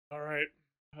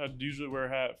I'd usually wear a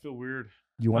hat. Feel weird.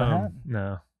 You want a hat?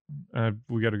 No.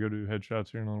 We got to go do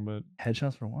headshots here in a little bit.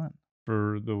 Headshots for what?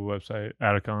 For the website,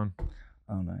 Atticon.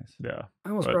 Oh, nice. Yeah. I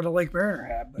almost brought a Lake Mariner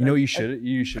hat. But you know what you should?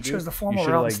 You should chose the formal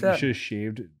route route like, instead. You should have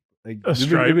shaved. Like a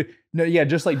stripe. No, yeah,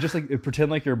 just like pretend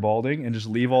like you're balding and just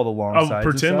leave all the long sides. I'll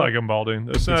pretend like I'm balding.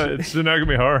 It's not gonna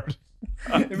be hard.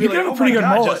 You got a pretty good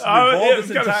mullet.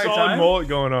 He's got a solid mullet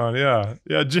going on. Yeah.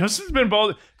 Yeah. Justin's been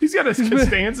bald. He's got a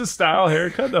Costanza style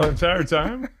haircut the entire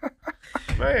time.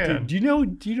 Man.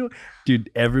 Dude, do you know? Dude,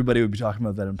 everybody would be talking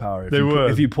about that in Power.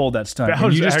 If you pulled that stunt. That And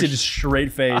was you just actually- did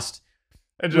straight faced.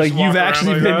 Like you've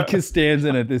actually like been that. Costanza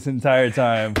in it this entire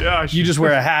time. Yeah, you just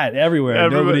wear a hat everywhere.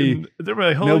 Everybody, they're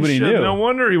like, holy nobody shit, knew. no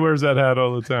wonder he wears that hat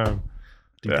all the time.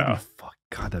 Dude, Yeah.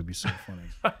 God, that'd be so funny.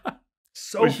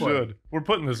 We should. We're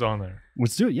putting this on there.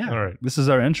 Let's do it. Yeah. All right. This is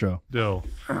our intro. Deal.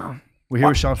 We're here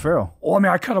with Sean Farrell. Well, I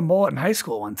mean, I cut a mullet in high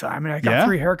school one time, and I got Yeah?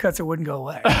 3 haircuts that wouldn't go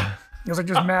away. It was like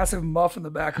just massive muff in the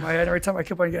back of my head. Every time I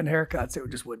kept on getting haircuts, it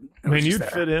just wouldn't. I mean, you'd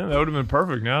fit in. That would have been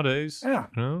perfect nowadays. Yeah.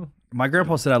 You know? My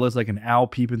grandpa said I looked like an owl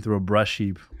peeping through a brush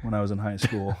heap when I was in high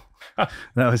school. That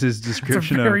was his It's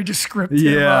description a very of descriptive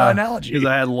yeah, analogy. because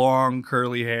I had long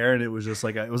curly hair and it was just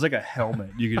like it was like a helmet.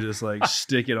 You could just like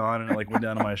stick it on and it like went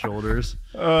down to my shoulders.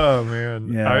 Oh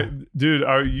man, Yeah. Dude,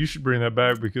 you should bring that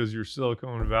back because your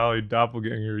Silicon Valley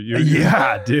doppelganger.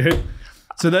 Yeah, dude.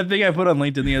 So that thing I put on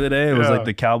LinkedIn the other day, it was Yeah. like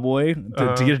the cowboy.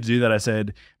 To get to do that, I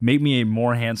said, make me a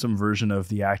more handsome version of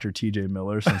the actor TJ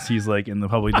Miller since he's like in the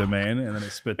public domain. And then I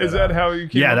spit that Is that out. how you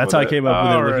came Yeah, up that's with how I it? came up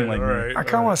with it All looking right, like all me. right, I kind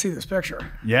of all want right. to see this picture.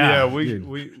 Yeah,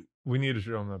 we need to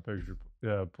show him that picture.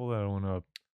 Yeah, pull that one up.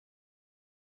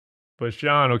 But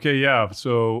Sean, okay, yeah.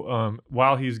 So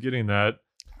while he's getting that,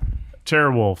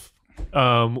 TeraWulf,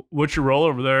 what's your role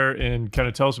over there? And kind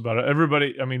of tell us about it.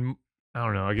 Everybody, I mean, I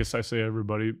don't know. I guess I say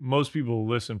everybody. Most people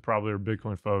who listen probably are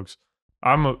Bitcoin folks.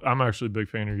 I'm actually a big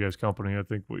fan of your guys' company. I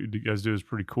think what you guys do is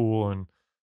pretty cool, and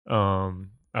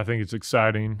I think it's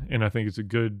exciting, and I think it's a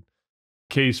good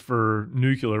case for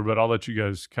nuclear. But I'll let you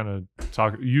guys kind of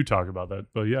talk. You talk about that.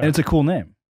 But yeah, And it's a cool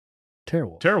name.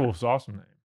 TeraWulf. TeraWulf's awesome name.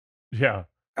 Yeah.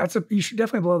 You should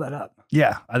definitely blow that up.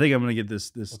 Yeah, I think I'm gonna get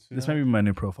this. This see might that. be my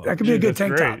new profile. That could be a good That's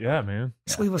tank great. top. Yeah, man.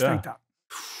 Sleeveless Yeah. tank top.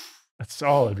 That's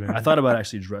solid, man. I thought about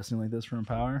actually dressing like this for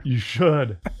Empower. You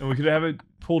should. And we could have it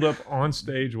pulled up on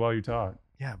stage while you talk.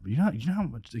 Yeah, but you know how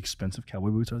much expensive cowboy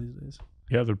boots are these days?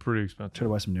 Yeah, they're pretty Try expensive. to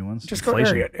buy some new ones. Just go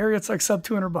Inflation. Ariat. Ariat's like sub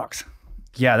 $200.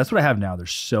 Yeah, that's what I have now. They're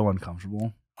so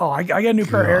uncomfortable. Oh, I get a new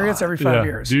pair of Ariats every 5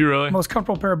 years. Do you really? Most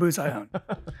comfortable pair of boots I own.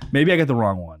 Maybe I got the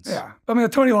wrong ones. Yeah. I mean, the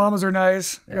Tony Lamas are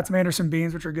nice. I Yeah. got some Anderson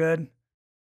Beans, which are good.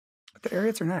 But the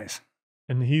Ariats are nice.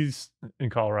 And he's in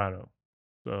Colorado.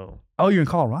 So Oh, you're in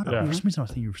Colorado. Yeah. For some reason, I was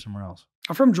thinking you were somewhere else.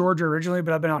 I'm from Georgia originally,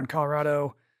 but I've been out in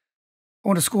Colorado. I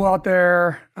went to school out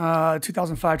there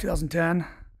 2005, 2010.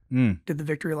 Did the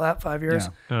victory lap, 5 years.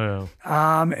 Yeah. oh,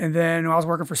 yeah. And then I was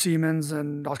working for Siemens,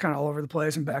 and I was kind of all over the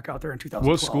place and back out there in 2012.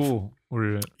 What school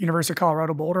were you at? University of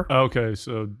Colorado Boulder. Okay,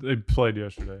 so they played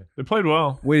yesterday. They played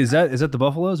well. Wait, is that the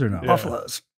Buffaloes or no? Yeah.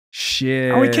 Buffaloes.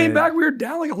 Shit. And we came back. We were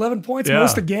down like 11 points Yeah.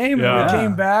 most of the game. And Yeah. we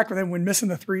came back, but then we're missing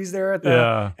the threes there at the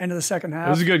Yeah. end of the second half.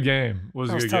 It was a good game. It was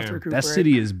That a was good tough to game. recuperate. That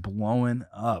city is blowing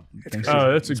up. It's Thanks crazy. to-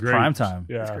 Oh, that's a it's great prime time.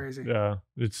 Yeah, It's crazy. Yeah,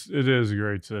 it is a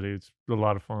great city. It's a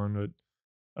lot of fun, but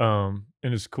and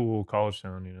it's a cool college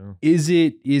town. You know, Is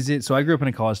it? So I grew up in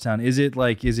a college town. Is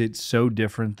it so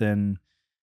different than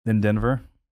Denver,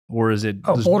 or is it?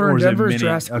 Oh, Boulder or and is it Denver is mini-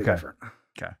 drastically okay. different.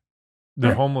 the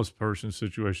Yeah. homeless person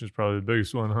situation is probably the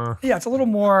biggest one, huh? Yeah, it's a little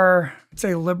more, I'd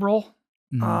say, liberal.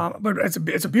 Mhm. But it's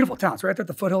a beautiful town. It's right there at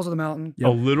the foothills of the mountain. Yep.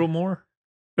 A little more.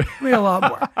 I mean, a lot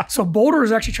more. So Boulder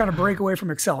is actually trying to break away from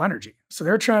Excel Energy. So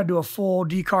they're trying to do a full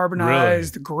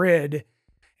decarbonized grid.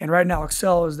 And right now,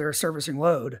 Excel is their servicing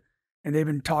load. And they've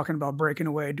been talking about breaking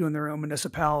away, doing their own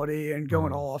municipality and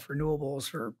going all off renewables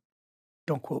for,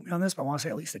 don't quote me on this, but I want to say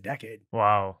at least a decade.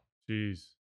 Wow, jeez.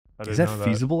 I Is didn't that know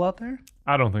feasible out there?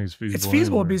 I don't think it's feasible. It's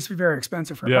feasible. anywhere. It'd be very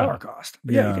expensive for a Yeah. power cost.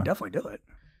 But yeah, you Yeah. can definitely do it.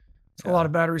 It's a lot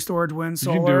of battery storage, wind, You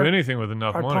solar. can do anything with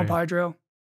enough Probably money. pump hydro.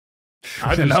 I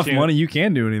With just enough can't- money, you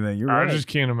can do anything. You're I right. just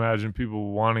can't imagine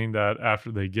people wanting that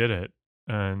after they get it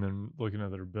and then looking at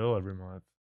their bill every month.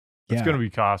 It's Yeah. going to be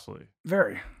costly.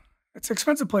 Very. It's an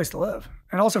expensive place to live.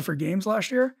 And also for games last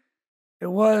year, it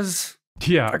was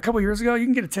Yeah. a couple years ago, you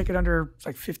can get a ticket under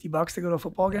like $50 to go to a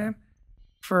football game.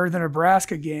 For the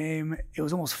Nebraska game, it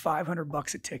was almost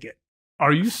 $500 a ticket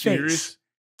Are you Face. serious?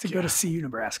 to go to CU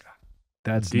Nebraska.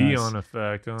 That's Dion nuts.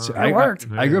 effect. Huh? So It worked.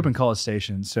 I grew up in College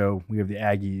Station, so we have the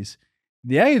Aggies.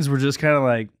 The Aggies were just kind of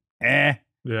like, eh.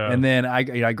 Yeah. And then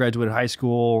I graduated high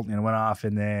school and went off.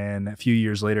 And then a few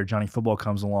years later, Johnny Football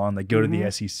comes along. They go to the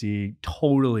SEC,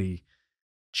 totally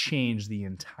changed the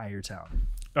entire town.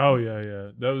 Oh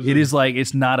yeah. That was. It is like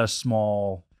it's not a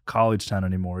small college town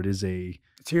anymore. It's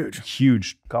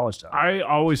huge college town. I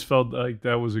always felt like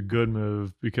that was a good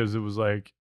move because it was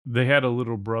like they had a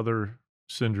little brother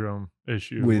syndrome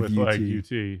issue with UT. like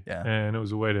UT, and it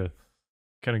was a way to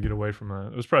kind of get away from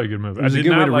that. It was probably a good move. It was I a did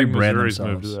good way not to like rebrand Missouri's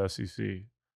move to themselves. the SEC.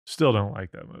 Still don't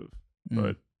like that move,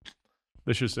 but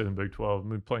they should stay in the Big 12.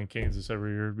 We'd be playing Kansas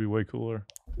every year. It'd be way cooler.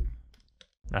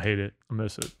 I hate it. I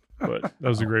miss it. But that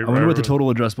was a great. I wonder what the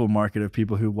total addressable market of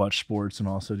people who watch sports and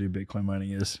also do Bitcoin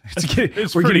mining is. We're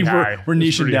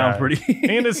niching down pretty.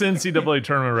 And it's NCAA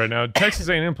tournament right now. Texas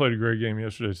A&M played a great game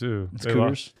yesterday too. They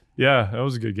lost. Yeah, that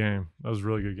was a good game. That was a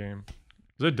really good game.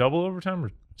 Was it double overtime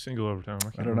or single overtime?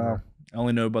 I don't know. I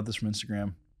only know about this from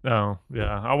Instagram. Oh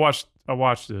yeah, I watched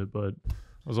it, but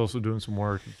I was also doing some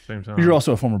work at the same time. You're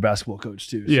also a former basketball coach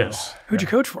too. So. Yes. Who'd you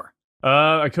coach for?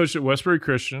 I coached at Westbury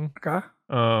Christian. Okay.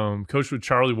 Coached with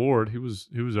Charlie Ward. He was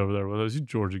over there with us. He's a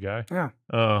Georgia guy. Yeah.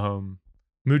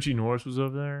 Moochie Norris was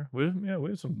over there. We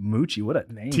had some. Moochie, what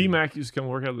a name. T-Mac used to come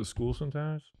work out of the school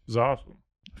sometimes. It was awesome.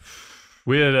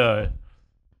 We had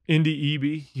Indy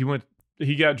Eby.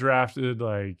 He got drafted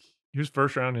like he was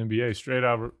first round NBA straight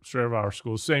out of our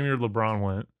school. Same year LeBron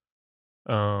went.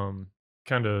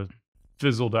 Kind of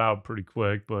fizzled out pretty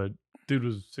quick, but dude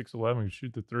was 6'11", could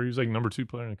shoot the three. He was like number 2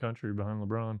 player in the country behind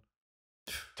LeBron.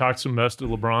 Talked some mess to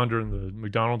LeBron during the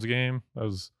McDonald's game. That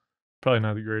was probably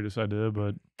not the greatest idea,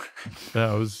 but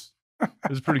yeah, it was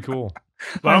pretty cool.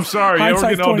 But I'm sorry, we're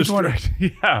getting all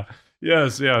distracted. Yeah.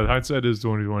 Yes, yeah. Hindsight is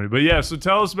 2020. But yeah, so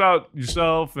tell us about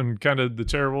yourself and kind of the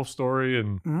TeraWulf story,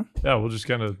 and yeah, we'll just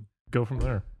kind of go from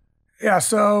there. Yeah,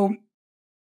 so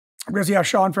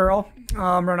Sean Farrell,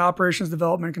 run operations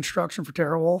development and construction for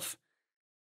TeraWulf.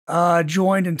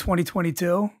 Joined in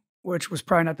 2022, which was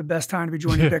probably not the best time to be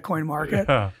joining the Bitcoin market.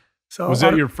 Yeah. So was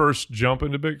that your first jump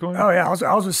into Bitcoin? Oh yeah,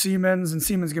 I was with Siemens and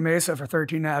Siemens Gamesa for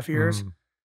 13 and a half years.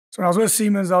 So when I was with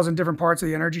Siemens, I was in different parts of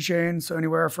the energy chain. So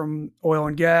anywhere from oil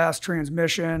and gas,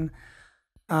 transmission,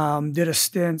 did a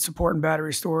stint supporting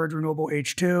battery storage, renewable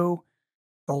H2.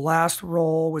 The last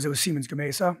role was Siemens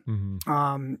Gamesa.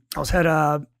 I was head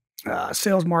of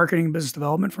sales, marketing, and business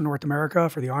development for North America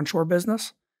for the onshore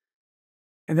business.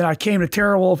 And then I came to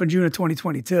TeraWulf in June of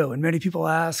 2022. And many people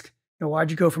ask, why'd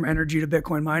you go from energy to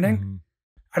Bitcoin mining?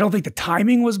 I don't think the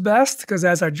timing was best because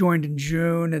as I joined in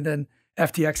June and then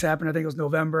FTX happened, I think it was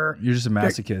November. You're just a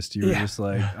masochist. You were just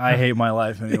like, I hate my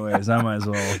life anyways. I might as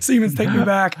well. Siemens, take me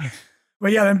back.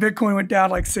 But yeah, then Bitcoin went down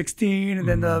like 16 and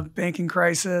then the banking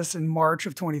crisis in March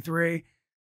of 23.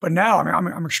 But now,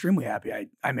 I'm extremely happy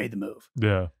I made the move.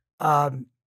 Yeah.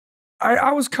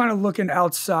 I was kind of looking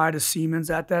outside of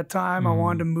Siemens at that time. I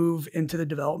wanted to move into the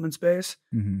development space.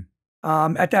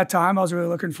 At that time, I was really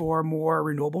looking for more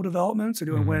renewable development. So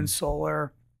doing wind,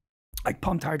 solar, like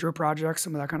pumped hydro projects,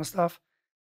 some of that kind of stuff.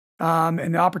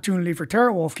 And the opportunity for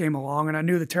TeraWulf came along, and I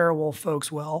knew the TeraWulf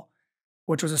folks well,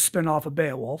 which was a spinoff of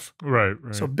Beowulf. Right.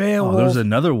 So Beowulf. There was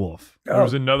another wolf. There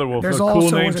was another wolf. There's a also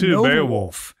cool name too,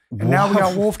 Beowulf. And now we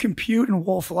got Wolf Compute and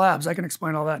Wolf Labs. I can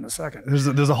explain all that in a second.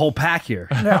 There's a whole pack here.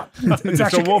 Yeah, it's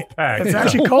actually a wolf pack. It's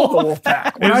actually called the Wolf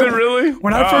Pack. Is it really?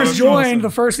 When I first joined, the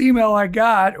first email I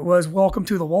got was "Welcome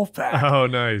to the Wolf Pack." Oh,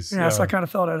 nice. Yeah, so I kind of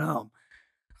felt at home.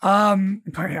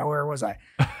 Yeah, where was I?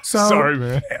 So sorry,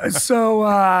 man. So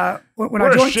when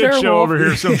We're I joined a shit TeraWulf, show over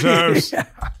here sometimes. Yeah.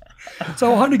 So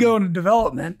I wanted to go into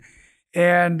development,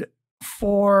 and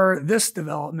for this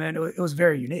development, it was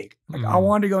very unique. Like I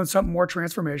wanted to go in something more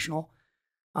transformational,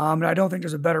 and I don't think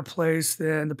there's a better place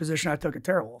than the position I took at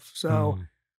TeraWulf. So,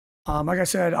 like I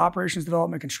said, operations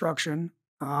development, construction.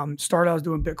 Started, I was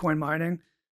doing Bitcoin mining.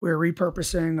 We were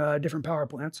repurposing different power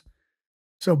plants.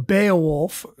 So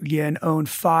Beowulf, again, owned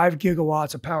 5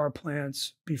 gigawatts of power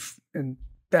plants, and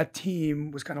that team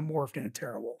was kind of morphed into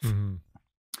TeraWulf.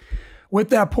 With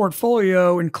that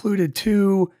portfolio included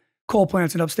 2 coal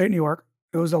plants in upstate New York.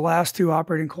 It was the last 2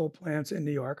 operating coal plants in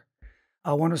New York.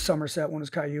 One was Somerset, one was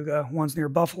Cayuga, one's near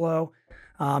Buffalo,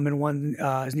 and one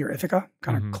is near Ithaca,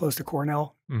 kind of close to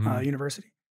Cornell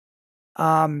University.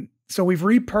 So we've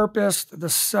repurposed the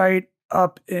site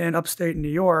up in upstate New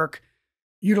York,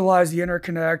 utilized the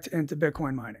interconnect into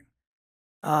Bitcoin mining.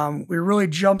 We really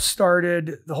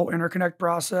jump-started the whole interconnect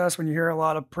process. When you hear a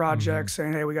lot of projects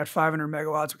saying, hey, we got 500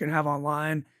 megawatts we can have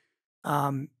online,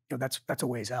 that's a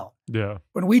ways out. Yeah.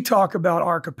 When we talk about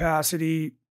our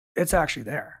capacity, it's actually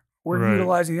there. We're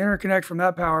utilizing the interconnect from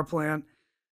that power plant.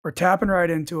 We're tapping right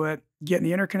into it, getting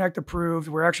the interconnect approved.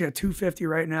 We're actually at 250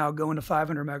 right now, going to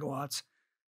 500 megawatts.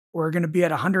 We're going to be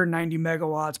at 190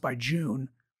 megawatts by June.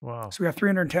 Wow. So we have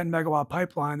 310 megawatt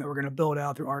pipeline that we're going to build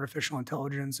out through artificial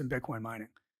intelligence and Bitcoin mining.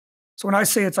 So when I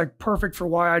say it's like perfect for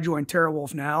why I joined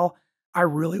TeraWulf now, I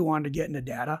really wanted to get into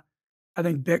data. I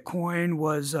think Bitcoin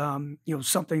was,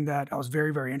 something that I was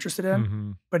very, very interested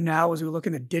in. But now as we look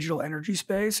in the digital energy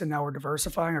space and now we're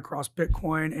diversifying across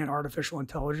Bitcoin and artificial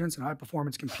intelligence and high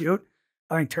performance compute,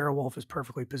 I think TeraWulf is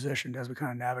perfectly positioned as we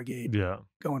kind of navigate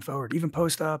going forward, even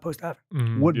post halving.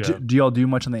 Do y'all do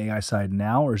much on the AI side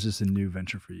now, or is this a new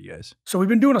venture for you guys? So we've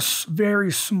been doing a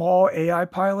very small AI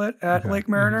pilot at Lake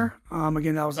Mariner.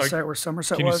 Again, that was the site where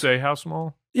Somerset was. Can you say how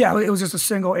small? Yeah, it was just a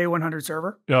single A100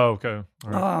 server. Oh, okay. All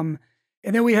right.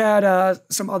 And then we had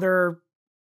some other,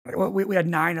 we had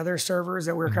 9 other servers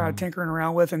that we were kind of tinkering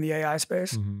around with in the AI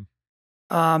space.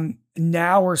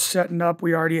 Now we're setting up,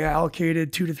 we already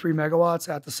allocated 2 to 3 megawatts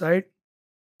at the site.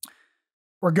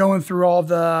 We're going through all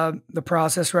the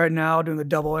process right now, doing the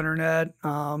double internet,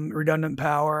 redundant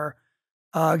power,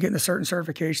 getting the certain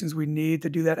certifications we need to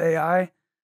do that AI.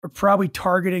 We're probably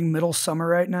targeting middle summer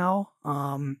right now.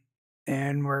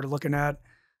 And we're looking at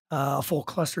a full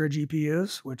cluster of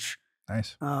GPUs, which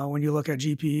nice. When you look at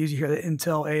GPUs, you hear the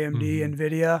Intel, AMD,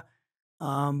 NVIDIA.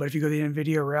 But if you go the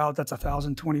NVIDIA route, that's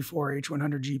 1,024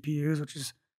 H100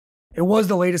 GPUs, it was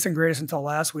the latest and greatest until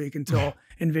last week, until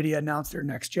NVIDIA announced their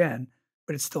next gen.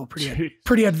 But it's still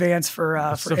pretty advanced for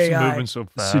AI. Moving so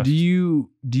fast. So do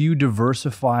you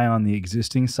diversify on the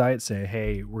existing site? Say,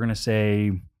 hey, we're gonna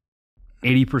say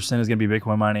 80% is gonna be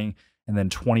Bitcoin mining, and then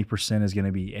 20% is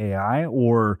gonna be AI,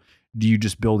 or do you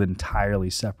just build entirely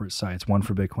separate sites, one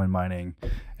for Bitcoin mining,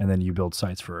 and then you build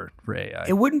sites for AI?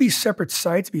 It wouldn't be separate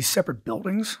sites, it'd be separate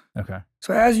buildings. Okay.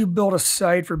 So as you build a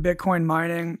site for Bitcoin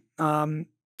mining,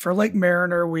 for Lake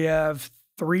Mariner, we have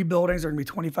 3 buildings. They're gonna be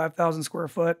 25,000 square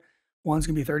foot. One's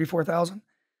gonna be 34,000.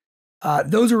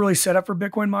 Those are really set up for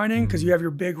Bitcoin mining because you have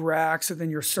your big racks and then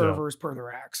your servers per the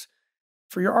racks.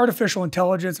 For your artificial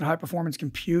intelligence and high performance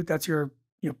compute, that's your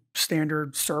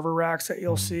standard server racks that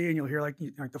you'll see, and you'll hear like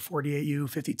the 48U,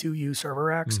 52U server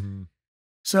racks.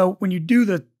 So when you do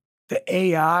the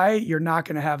AI, you're not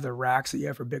going to have the racks that you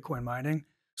have for Bitcoin mining.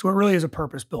 So it really is a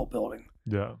purpose-built building.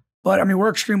 Yeah. But I mean,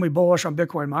 we're extremely bullish on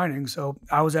Bitcoin mining. So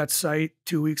I was at site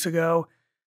 2 weeks ago.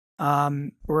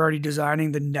 We're already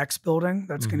designing the next building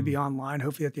that's going to be online,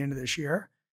 hopefully at the end of this year.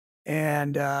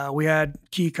 And we had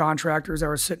key contractors that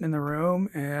were sitting in the room,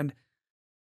 and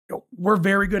we're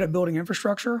very good at building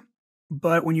infrastructure,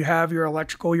 but when you have your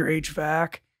electrical, your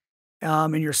HVAC,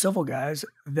 and your civil guys,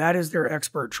 that is their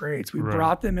expert trades. We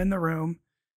brought them in the room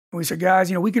and we said, guys,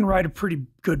 we can write a pretty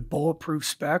good bulletproof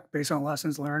spec based on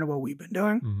lessons learned of what we've been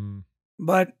doing,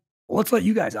 but let's let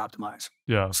you guys optimize.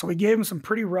 Yeah. So we gave them some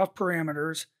pretty rough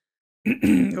parameters.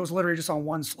 It was literally just on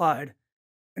one slide,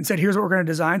 and said, here's what we're going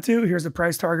to design to. Here's the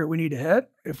price target we need to hit.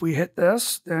 If we hit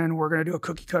this, then we're going to do a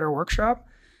cookie cutter workshop.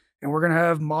 And we're going to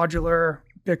have modular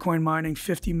Bitcoin mining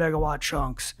 50 megawatt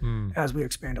chunks as we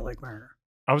expand at Lake Mariner.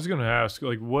 I was going to ask,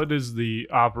 what is the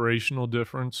operational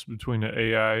difference between an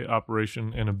AI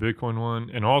operation and a Bitcoin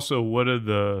one? And also, what are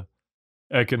the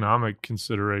economic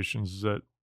considerations that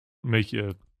make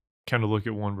you kind of look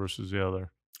at one versus the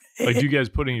other? Do you guys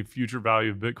put any future value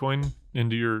of Bitcoin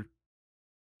into your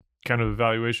kind of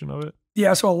evaluation of it?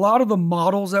 Yeah. So a lot of the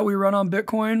models that we run on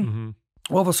Bitcoin,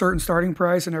 we'll have a certain starting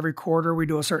price, and every quarter we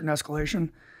do a certain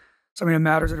escalation. So I mean, it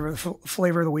matters whatever the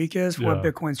flavor of the week is for what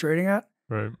Bitcoin's trading at.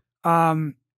 Right.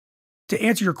 To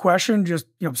answer your question, just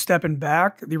stepping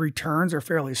back, the returns are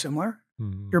fairly similar.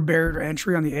 Your barrier to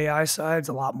entry on the AI side is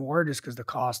a lot more, just because the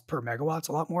cost per megawatt's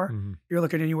a lot more. You're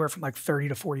looking anywhere from like 30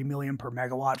 to 40 million per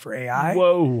megawatt for AI.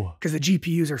 Whoa! Because the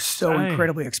GPUs are so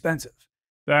incredibly expensive.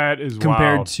 That is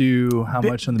compared wild. to how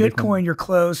much on the Bitcoin. You're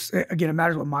close. Again, it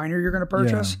matters what miner you're going to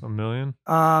purchase. $1 million.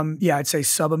 Yeah, I'd say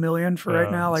sub $1 million for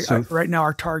right now. Right now,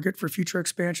 our target for future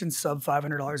expansion sub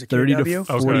 $500 a 30 kW.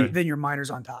 to 40. Then your miner's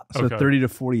on top. So 30 to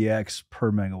 40x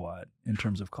per megawatt in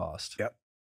terms of cost. Yep.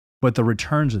 But the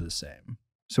returns are the same.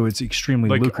 So it's extremely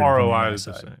lucrative. ROI is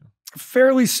the same.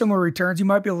 Fairly similar returns. You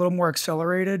might be a little more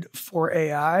accelerated for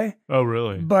AI. Oh,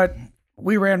 really? But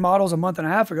we ran models a month and a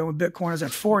half ago when Bitcoin was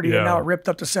at 40, and now it ripped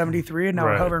up to 73, and now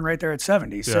we're hovering right there at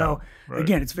 70. So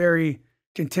again, it's very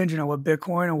contingent on what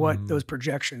Bitcoin and what those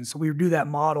projections. So we do that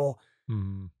model.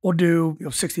 We'll do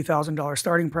 $60,000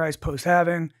 starting price post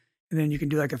halving, and then you can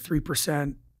do like a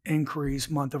 3% increase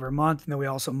month over month. And then we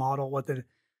also model what the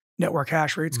network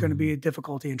hash rate is going to be,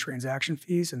 difficulty and transaction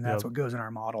fees, and that's what goes in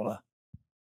our model to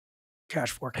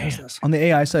cash forecast this. On the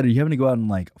AI side, are you having to go out and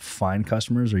like find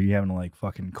customers, or are you having to like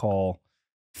fucking call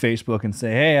Facebook and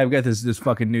say, hey, I've got this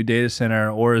fucking new data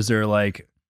center, or is there like,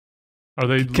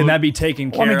 can that be taken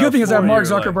care of? Well, the good thing is I have Mark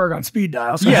Zuckerberg on speed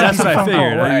dial. So that's what I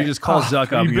figured. You just call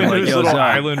Zuck up and you're like, yo, little Zuck.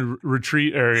 island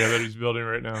retreat area that he's building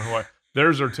right now in Hawaii.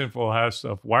 There's our tinfoil hat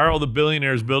stuff. Why are all the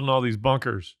billionaires building all these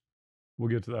bunkers? We'll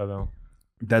get to that though.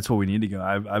 That's what we need to go.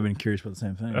 I've been curious about the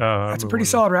same thing. That's a pretty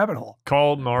solid rabbit hole.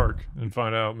 Call Narc and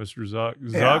find out, Mr. Zuck.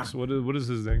 Zucks, what is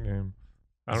his nickname?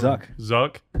 Zuck.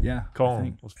 Zuck? Yeah. Call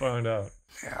him. Let's find out.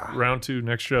 Yeah. Round 2,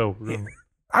 next show.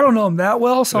 I don't know him that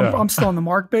well, so I'm still on the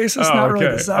Mark basis. Not really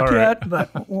the Zuck yet, but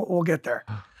we'll get there.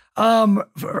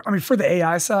 For the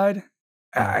AI side,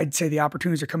 I'd say the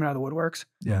opportunities are coming out of the woodworks.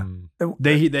 Yeah.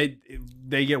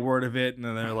 They get word of it and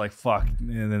then they're like, fuck.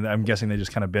 And then I'm guessing they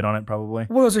just kind of bid on it probably.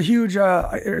 Well, there's a huge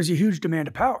demand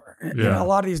of power. A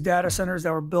lot of these data centers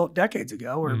that were built decades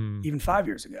ago or even 5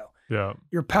 years ago. Yeah.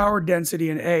 Your power density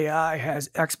in AI has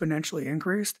exponentially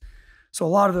increased. So a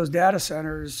lot of those data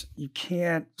centers, you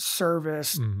can't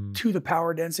service to the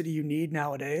power density you need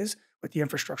nowadays with the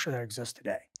infrastructure that exists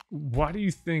today. Why do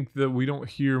you think that we don't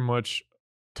hear much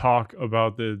talk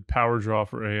about the power draw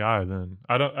for AI then?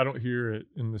 I don't hear it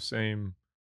in the same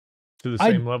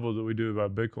level that we do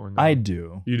about Bitcoin though. I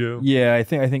do. You do? Yeah, I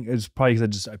think it's probably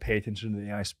because I pay attention to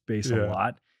the AI space a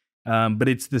lot. But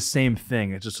it's the same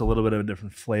thing. It's just a little bit of a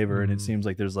different flavor, and it seems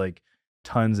like there's like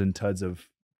tons and tons of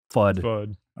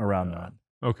FUD around that.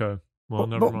 Okay. Well,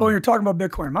 but when you're talking about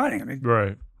Bitcoin mining, I mean,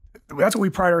 right. That's what we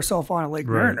pride ourselves on at Lake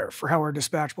Mariner for how we're a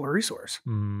dispatchable resource.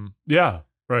 Yeah,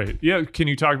 right. Yeah, can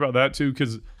you talk about that too?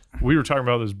 Because we were talking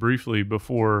about this briefly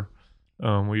before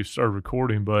we started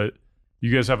recording, but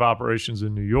you guys have operations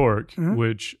in New York,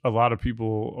 which a lot of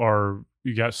people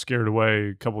you got scared away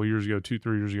a couple of years ago, 2-3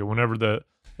 years ago, whenever the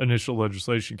initial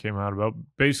legislation came out about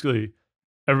basically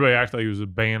everybody acted like it was a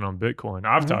ban on Bitcoin.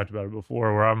 I've talked about it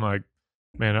before where I'm like,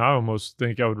 man, I almost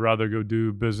think I would rather go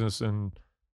do business in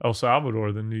El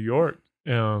Salvador than New York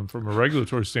from a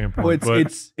regulatory standpoint. Well,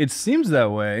 it seems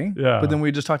that way. Yeah. But then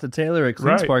we just talked to Taylor at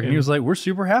CleanSpark, and he was like, "We're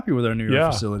super happy with our New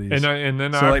York facilities." And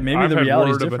then so maybe I've the had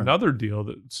reality word is of another deal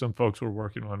that some folks were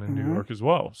working on in New York as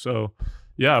well. So,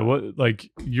 yeah,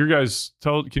 your guys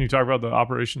can you talk about the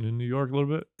operation in New York a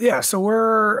little bit? Yeah. So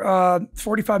we're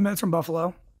 45 minutes from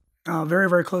Buffalo, very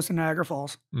very close to Niagara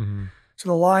Falls. So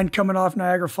the line coming off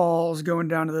Niagara Falls going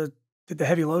down to the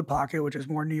heavy load pocket, which is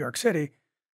more New York City.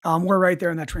 We're right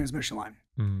there in that transmission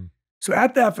line. So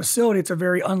at that facility, it's a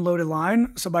very unloaded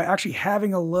line. So by actually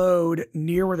having a load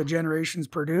near where the generation's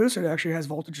produced, it actually has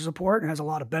voltage support and has a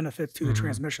lot of benefits to the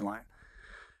transmission line.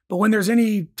 But when there's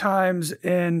any times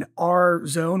in our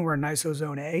zone, we're in NISO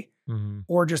Zone A,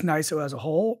 or just NISO as a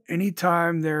whole,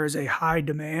 anytime there's a high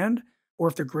demand or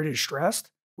if the grid is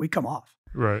stressed, we come off.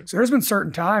 Right. So there's been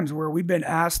certain times where we've been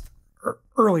asked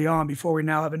early on before we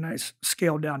now have a nice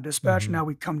scaled down dispatch. Now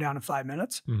we come down in 5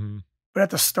 minutes. But at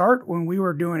the start, when we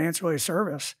were doing ancillary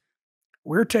service,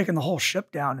 we were taking the whole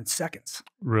ship down in seconds.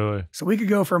 Really? So we could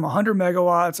go from 100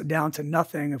 megawatts down to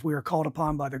nothing if we were called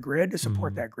upon by the grid to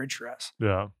support that grid stress.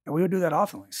 Yeah. And we would do that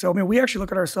often. So, I mean, we actually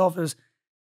look at ourselves as,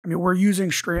 we're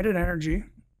using stranded energy,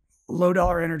 low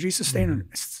dollar energy,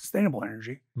 sustainable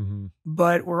energy,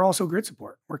 but we're also grid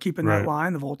support. We're keeping that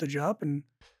line, the voltage up. And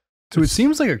so it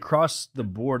seems like across the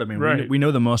board, we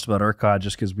know the most about ERCOT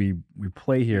just because we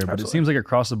play here, but it seems like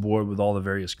across the board with all the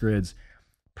various grids,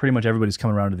 pretty much everybody's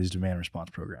coming around to these demand response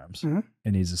programs.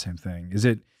 It needs the same thing. Is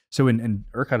it, so in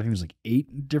ERCOT, I think there's like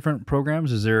 8 different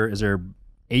programs. Is there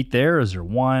 8 there? Is there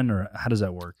 1, or how does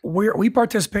that work? We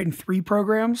participate in 3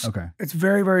 programs. Okay. It's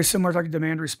very, very similar to like a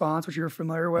demand response, which you're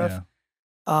familiar with,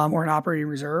 or an operating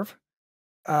reserve.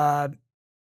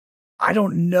 I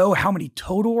don't know how many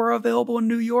total are available in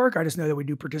New York. I just know that we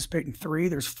do participate in 3.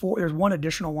 There's 4. There's one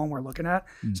additional one we're looking at.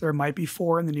 So there might be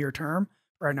 4 in the near term.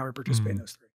 Right now we participate in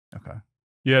those 3. Okay.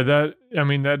 Yeah,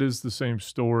 that is the same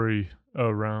story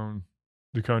around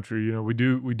the country. You know, we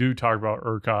do talk about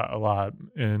ERCOT a lot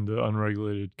and the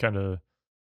unregulated kind of,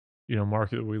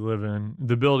 market that we live in.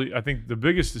 I think the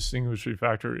biggest distinguishing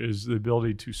factor is the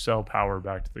ability to sell power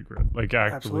back to the grid, like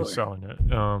actively selling it.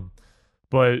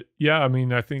 But yeah,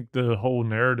 I think the whole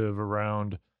narrative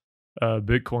around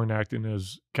Bitcoin acting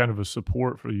as kind of a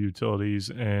support for the utilities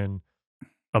and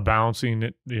a balancing,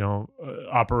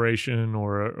 operation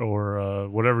or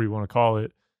whatever you want to call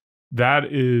it, that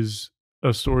is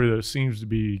a story that seems to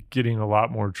be getting a lot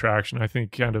more traction. I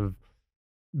think kind of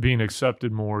being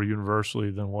accepted more universally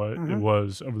than what it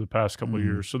was over the past couple of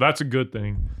years. So that's a good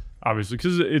thing, obviously,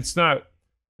 because it's not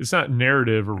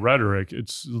narrative or rhetoric.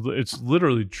 It's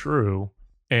literally true.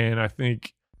 And I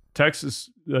think Texas,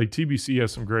 like TBC,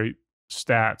 has some great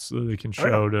stats that they can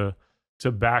show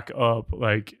to back up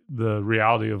like the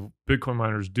reality of Bitcoin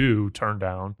miners do turn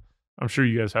down. I'm sure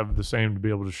you guys have the same to be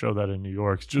able to show that in New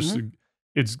York. It's just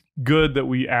it's good that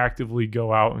we actively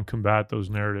go out and combat those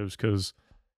narratives because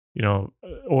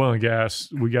oil and gas,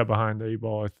 we got behind the 8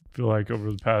 ball, I feel like,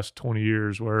 over the past 20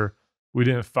 years where we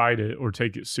didn't fight it or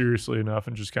take it seriously enough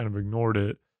and just kind of ignored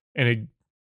it. And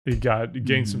it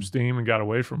gained some steam and got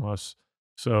away from us.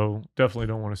 So definitely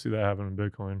don't want to see that happen in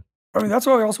Bitcoin. I mean, that's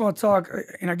why I also want to talk.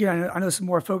 And again, I know this is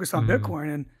more focused on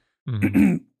Bitcoin,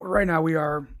 and right now we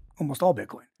are almost all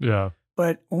Bitcoin. Yeah.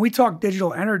 But when we talk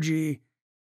digital energy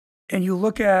and you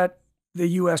look at the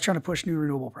US trying to push new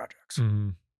renewable projects,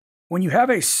 when you have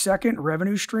a second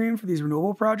revenue stream for these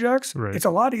renewable projects, it's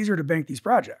a lot easier to bank these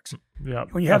projects. Yeah.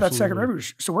 When you have that second revenue.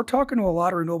 So we're talking to a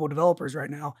lot of renewable developers right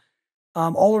now,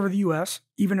 all over the US,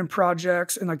 even in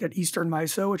projects in like that Eastern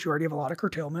MISO, which you already have a lot of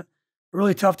curtailment.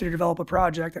 Really tough to develop a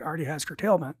project that already has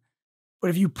curtailment. But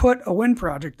if you put a wind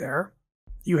project there,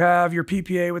 you have your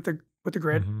PPA with the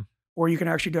grid, or you can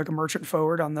actually do like a merchant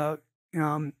forward on the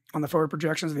forward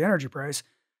projections of the energy price.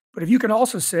 But if you can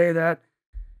also say that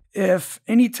if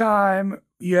anytime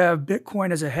you have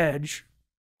Bitcoin as a hedge,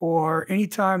 or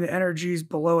anytime the energy is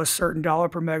below a certain dollar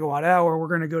per megawatt hour, we're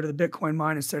going to go to the Bitcoin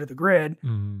mine instead of the grid,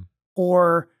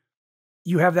 or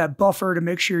you have that buffer to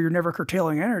make sure you're never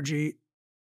curtailing energy,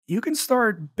 you can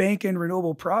start banking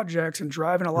renewable projects and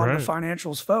driving a lot of the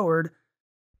financials forward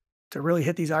to really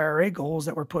hit these IRA goals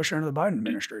that we're pushing under the Biden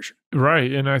administration.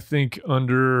 Right. And I think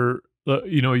under,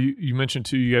 you mentioned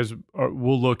too, you guys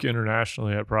will look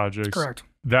internationally at projects. Correct.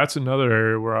 That's another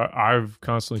area where we've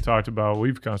constantly talked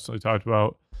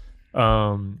about,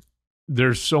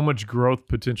 there's so much growth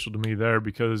potential to me there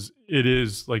because it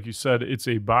is, like you said, it's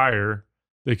a buyer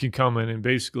that can come in and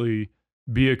basically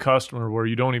be a customer where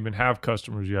you don't even have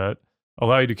customers yet,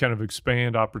 allow you to kind of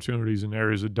expand opportunities in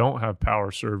areas that don't have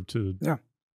power served to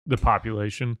the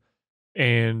population.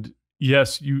 And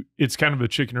yes, it's kind of a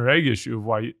chicken or egg issue of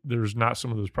why there's not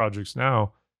some of those projects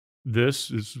now.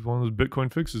 This is one of those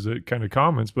Bitcoin fixes it kind of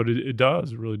comments, but it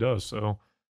really does. So,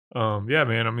 yeah,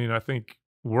 man, I mean, I think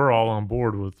we're all on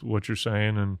board with what you're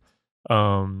saying.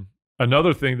 And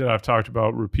another thing that I've talked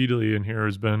about repeatedly in here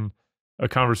has been a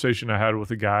conversation I had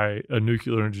with a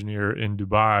nuclear engineer in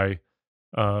Dubai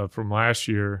from last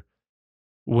year,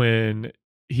 when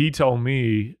he told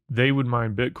me they would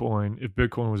mine Bitcoin if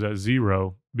Bitcoin was at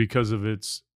zero because of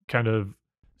its kind of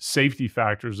safety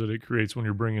factors that it creates when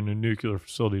you're bringing a nuclear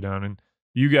facility down. And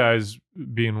you guys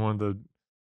being one of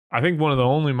the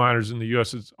only miners in the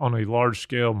U.S. that's on a large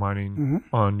scale mining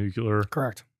on nuclear.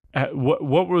 Correct.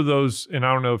 What were those? And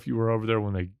I don't know if you were over there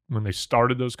when they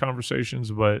started those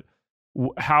conversations, but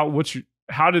how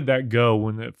did that go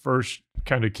when it first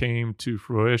kind of came to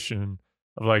fruition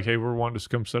of like, hey, we're wanting to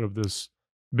come set up this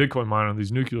Bitcoin mine on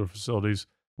these nuclear facilities?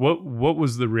 What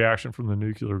was the reaction from the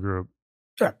nuclear group?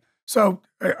 Yeah. So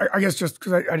I guess just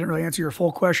because I didn't really answer your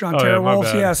full question on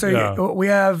TeraWulf. Yeah. So we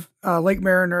have Lake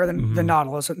Mariner, the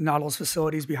Nautilus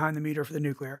facilities behind the meter for the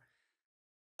nuclear.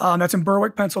 That's in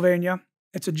Berwick, Pennsylvania.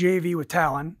 It's a JV with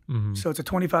Talon. So it's a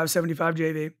 25-75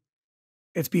 JV.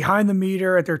 It's behind the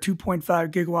meter at their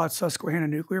 2.5 gigawatt Susquehanna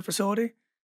nuclear facility.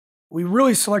 We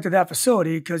really selected that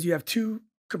facility because you have two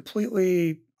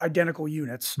completely identical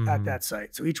units at that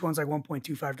site. So each one's like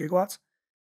 1.25 gigawatts.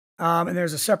 And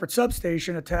there's a separate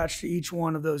substation attached to each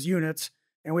one of those units.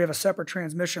 And we have a separate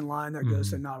transmission line that goes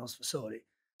to the Nautilus facility.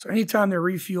 So anytime they're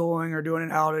refueling or doing an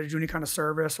outage, doing any kind of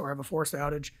service or have a forced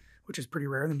outage, which is pretty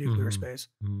rare in the nuclear space,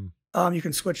 you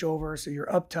can switch over. So your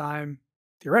uptime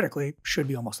theoretically should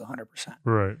be almost 100%.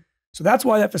 Right. So that's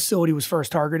why that facility was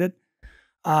first targeted.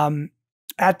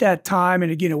 At that time,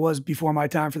 and again, it was before my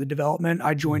time for the development,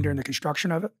 I joined during the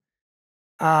construction of it.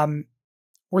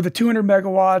 We're the 200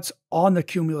 megawatts on the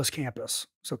Cumulus campus.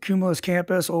 So Cumulus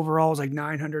campus overall is like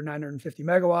 950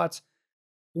 megawatts.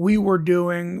 We were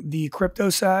doing the crypto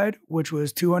side, which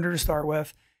was 200 to start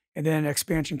with, and then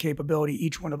expansion capability.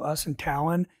 Each one of us and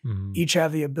Talon each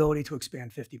have the ability to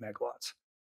expand 50 megawatts.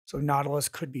 So Nautilus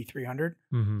could be 300.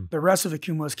 The rest of the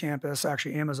Cumulus campus,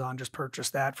 actually Amazon just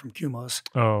purchased that from Cumulus,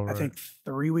 I think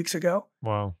 3 weeks ago.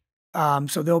 Wow.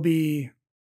 So they'll be,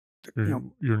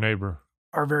 your neighbor.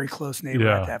 Our very close neighbor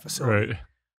at that facility.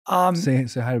 Right.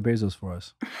 Say hi to Bezos for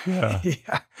us. Yeah.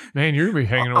 Man, you're going to be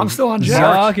hanging over. I'm still on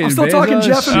Jeff. I'm still talking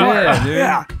Jeff and Mark.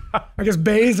 Yeah. I guess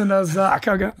Bez and those.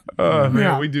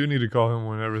 Man, we do need to call him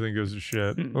when everything goes to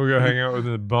shit. We're going to hang out with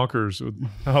the bunkers with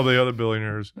all the other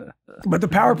billionaires. But the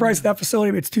power price of that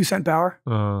facility, it's 2-cent power.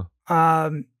 That's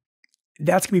going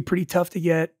to be pretty tough to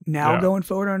get now going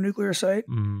forward on a nuclear site.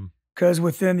 Because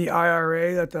within the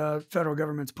IRA that the federal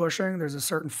government's pushing, there's a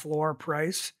certain floor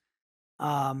price,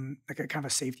 like a kind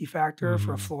of a safety factor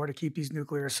for a floor to keep these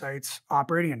nuclear sites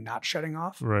operating and not shutting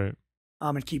off. Right.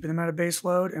 And keeping them at a base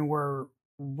load. And we're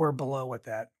we're below what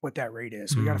that rate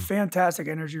is. So we got a fantastic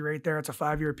energy rate there. It's a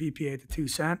 5-year PPA at the 2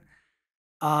 cent.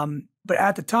 But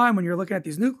at the time when you're looking at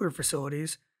these nuclear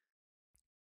facilities,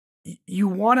 you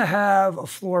want to have a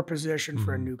floor position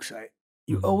for a nuke site.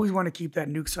 You always want to keep that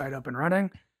nuke site up and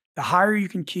running. The higher you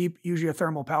can keep, usually a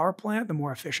thermal power plant, the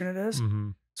more efficient it is.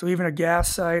 So even a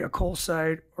gas site, a coal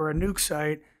site, or a nuke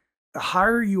site, the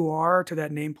higher you are to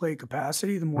that nameplate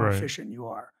capacity, the more efficient you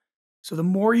are. So the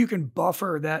more you can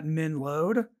buffer that min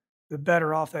load, the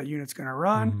better off that unit's going to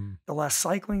run, the less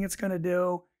cycling it's going to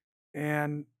do.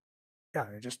 And yeah,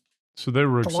 it just... So they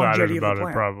were excited about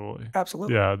it probably.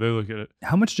 Absolutely. Yeah, they look at it.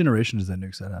 How much generation does that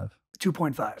nuke site have?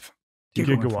 2.5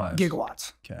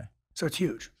 gigawatts. Okay. So it's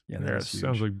huge. Yeah, Yeah, that's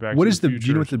sounds huge. like back What to is the do you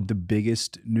future. know what the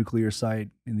biggest nuclear site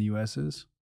in the US is?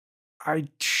 I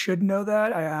should know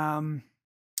that. I'm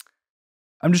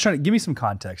just trying to give me some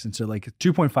context. And so like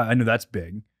 2.5, I know that's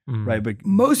big, right? But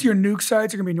most of your nuke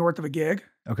sites are going to be north of a gig.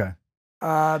 okay.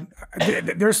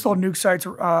 There's still nuke sites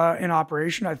in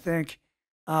operation. I think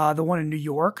the one in New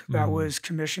York that was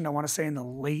commissioned, I want to say in the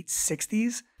late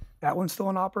 60s, that one's still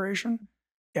in operation.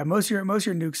 Yeah, most of your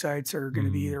nuke sites are going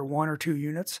to be either 1 or 2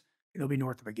 units. It'll be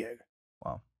north of a gig.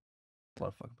 Wow. A lot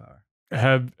of fucking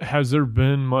power. Has there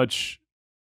been much,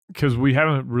 because we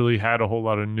haven't really had a whole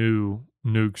lot of new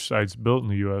nuke sites built in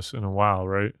the U.S. in a while,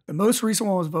 right? The most recent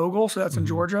one was Vogel, so that's in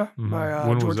Georgia by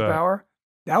When was Georgia that? Power.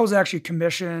 That was actually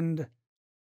commissioned.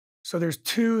 So there's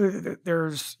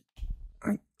I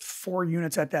think 4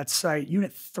 units at that site.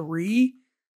 Unit 3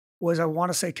 was, I want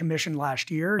to say, commissioned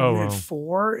last year. Unit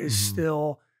 4 is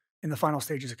still in the final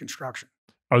stages of construction.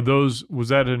 Was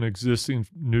that an existing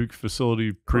nuke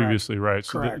facility previously, right?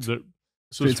 So Correct.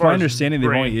 So it's my understanding they've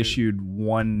only issued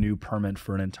 1 new permit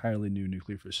for an entirely new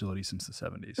nuclear facility since the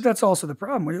 70s. But that's also the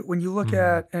problem. When you look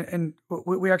at, and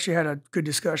we actually had a good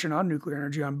discussion on nuclear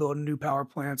energy on building new power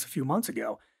plants a few months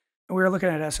ago. And we were looking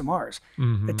at SMRs.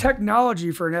 The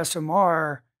technology for an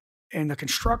SMR and the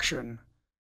construction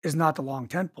is not the long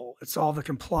tent pole. It's all the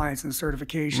compliance and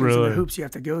certifications and the hoops you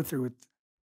have to go through with.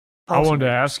 I wanted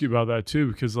to ask you about that too,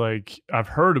 because like I've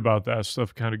heard about that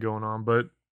stuff kind of going on, but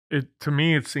to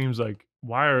me it seems like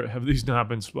have these not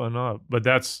been spun up? But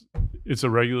it's a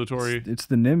regulatory. It's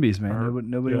the NIMBYs, man.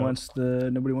 Nobody wants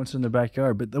it in their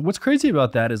backyard. But what's crazy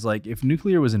about that is like if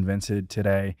nuclear was invented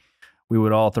today, we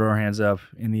would all throw our hands up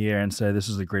in the air and say this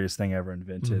is the greatest thing ever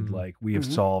invented. Like we have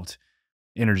solved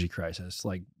energy crisis,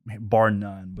 like bar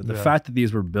none. But the fact that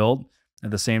these were built at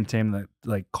the same time that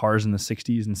like cars in the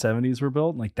 60s and 70s were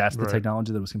built, like that's the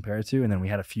technology that was compared to. And then we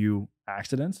had a few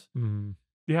accidents.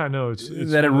 Yeah, no, it's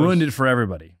that it ruined it for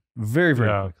everybody very, very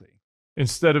quickly.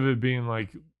 Instead of it being like,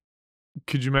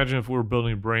 could you imagine if we were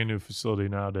building a brand new facility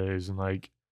nowadays and like,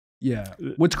 yeah.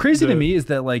 What's crazy to me is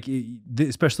that like,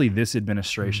 especially this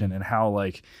administration and how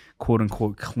like quote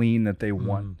unquote clean that they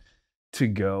want to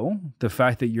go, the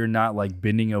fact that you're not like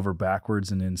bending over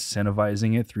backwards and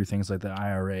incentivizing it through things like the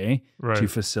IRA to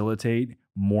facilitate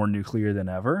more nuclear than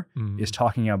ever is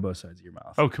talking out both sides of your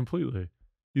mouth. Oh, completely.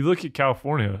 You look at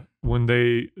California when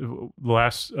they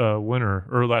last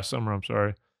summer, I'm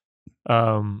sorry.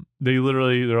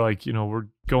 They're like, we're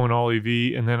going all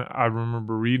EV. And then I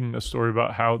remember reading a story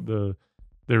about how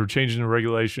they were changing the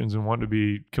regulations and wanting to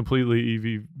be completely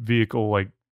EV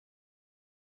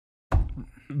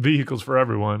vehicles for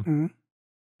everyone.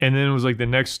 And then it was like the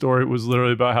next story was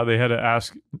literally about how they had to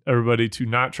ask everybody to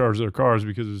not charge their cars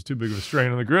because it was too big of a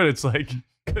strain on the grid. It's like,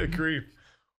 good grief.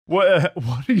 What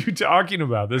are you talking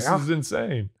about? This is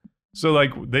insane. So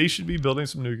like they should be building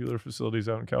some nuclear facilities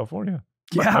out in California.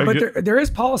 Yeah, but there is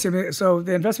policy. I mean, so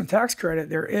the investment tax credit,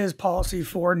 there is policy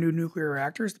for new nuclear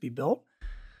reactors to be built.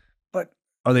 But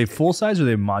are they full size or are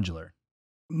they modular?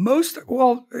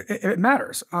 It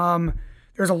matters.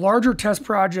 There's a larger test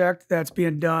project that's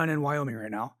being done in Wyoming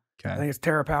right now. Okay. I think it's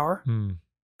TerraPower.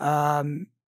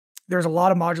 There's a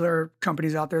lot of modular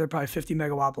companies out there. They're probably 50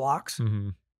 megawatt blocks.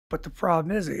 But the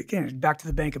problem is, again, back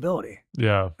to the bankability.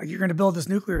 Yeah. Like you're going to build this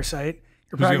nuclear site.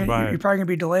 You're probably going to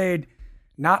be delayed,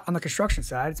 not on the construction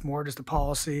side. It's more just a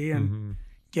policy and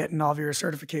getting all of your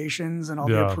certifications and all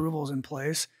the approvals in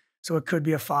place. So it could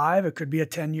be a 5, it could be a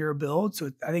 10-year build.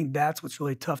 So I think that's what's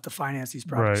really tough to finance these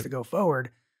projects to go forward.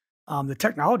 The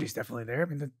technology is definitely there. I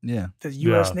mean, the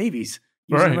U.S. Navy's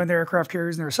using them in their aircraft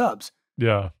carriers and their subs.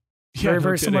 Yeah.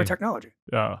 Very similar technology.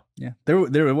 Yeah. Yeah.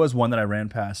 There was one that I ran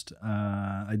past.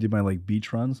 I did my like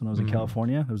beach runs when I was in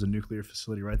California. There was a nuclear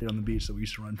facility right there on the beach that we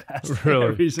used to run past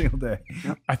every single day.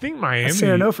 I think Miami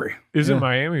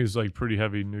Miami is like pretty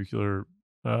heavy nuclear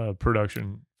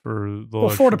production for the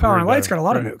Florida Power & Light's got a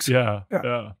lot of nukes. Yeah.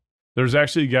 There's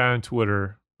actually a guy on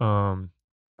Twitter.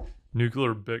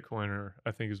 Nuclear Bitcoiner,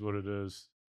 I think is what it is.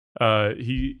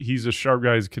 He's a sharp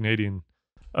guy. He's Canadian.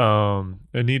 I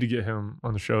need to get him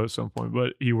on the show at some point,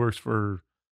 but he works for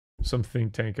some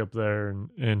think tank up there,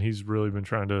 and he's really been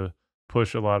trying to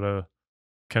push a lot of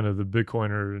kind of the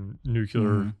Bitcoiner and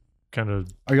nuclear kind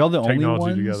of Are y'all the only technology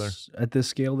ones together. at this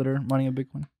scale that are mining a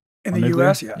Bitcoin? In On the nuclear?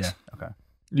 US, yes. Yeah. Okay.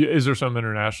 Yeah, is there some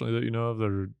internationally that you know of that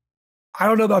are I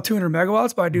don't know about 200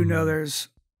 megawatts, but I do know there is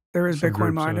Some Bitcoin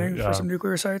groups, mining yeah. for some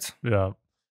nuclear sites. yeah?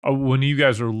 When you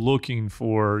guys are looking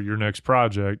for your next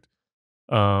project,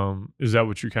 is that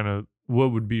what you kind of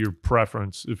what would be your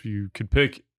preference if you could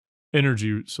pick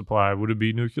energy supply? Would it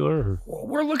be nuclear? Or? Well,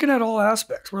 we're looking at all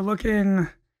aspects. We're looking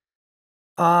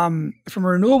from a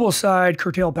renewable side,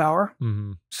 curtail power.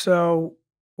 Mm-hmm. So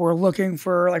we're looking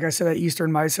for, like I said, that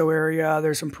Eastern MISO area.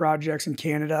 There's some projects in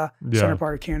Canada, Yeah. center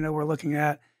part of Canada we're looking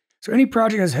at. So any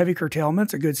project that has heavy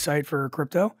curtailment's a good site for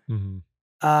crypto. Mm-hmm.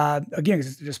 Again,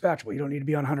 because it's dispatchable. You don't need to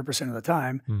be on 100% of the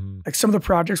time. Mm-hmm. Like some of the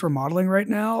projects we're modeling right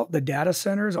now, the data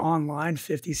center's online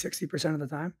 50, 60% of the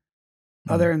time.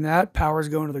 Other than that, power's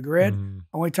going to the grid. Mm-hmm.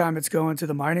 Only time it's going to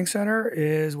the mining center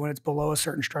is when it's below a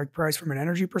certain strike price from an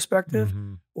energy perspective,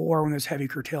 Mm-hmm. or when there's heavy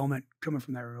curtailment coming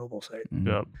from that renewable site.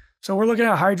 Yep. So we're looking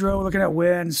at hydro, we're looking at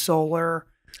wind, solar.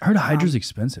 I heard hydro's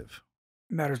expensive.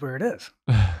 Matters where it is.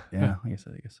 Yeah, I guess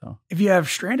so. If you have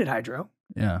stranded hydro,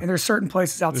 Yeah. and there's certain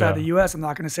places outside Yeah. the U.S., I'm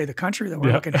not going to say the country that we're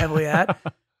Yeah. looking heavily at,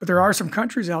 but there are some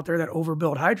countries out there that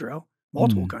overbuild hydro,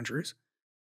 multiple countries,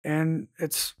 and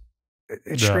it's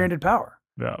Yeah. stranded power.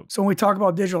 Yeah. So when we talk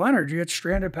about digital energy, it's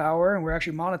stranded power, and we're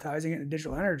actually monetizing it in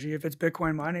digital energy. If it's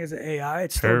Bitcoin mining as an AI,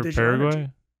 it's still digital energy.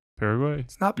 Paraguay?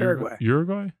 It's not Paraguay.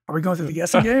 Uruguay? Are we going through the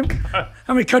guessing game?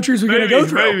 How many countries are we going to go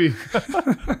through? Maybe.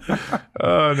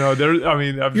 No, there. I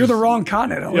mean, You're the wrong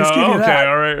continent. I'll just give you okay. that.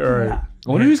 All right. All right. Yeah.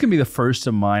 I wonder who's gonna be the first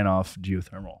to mine off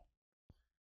geothermal.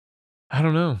 I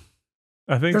don't know.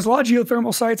 I think There's a lot of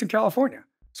geothermal sites in California.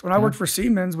 So when I worked for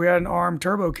Siemens, we had an arm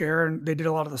turbo care, and they did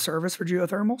a lot of the service for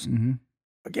geothermals. Mm-hmm.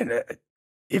 Again,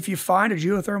 if you find a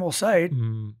geothermal site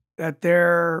Mhm. that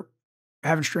they're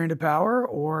having stranded power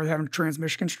or having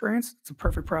transmission constraints, it's a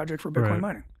perfect project for Bitcoin Right.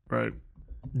 mining. Right.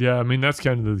 Yeah. I mean, that's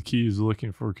kind of the key is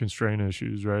looking for constraint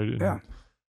issues, right? And, Yeah.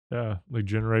 Yeah. Like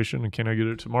generation and can I get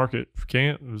it to market? If you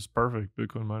can't, it's perfect.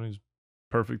 Bitcoin mining is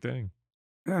perfect thing.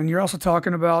 And you're also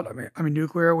talking about, I mean,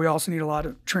 nuclear. We also need a lot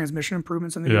of transmission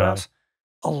improvements in the Yeah. U.S.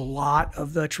 A lot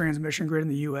of the transmission grid in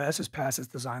the U.S. is past its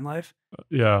design life.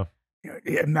 Yeah. You know,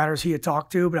 it matters who you talk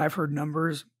to, but I've heard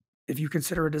numbers. If you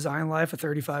consider a design life of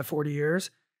 35, 40 years,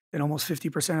 then almost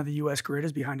 50% of the U.S. grid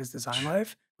is behind its design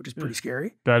life, which is pretty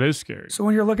scary. That is scary. So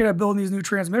when you're looking at building these new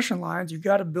transmission lines, you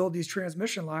got to build these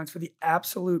transmission lines for the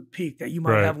absolute peak that you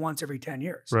might Right. have once every 10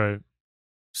 years. Right.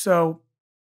 So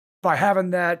by having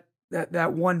that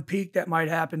one peak that might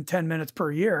happen 10 minutes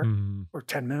per year Mhm. or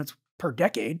 10 minutes per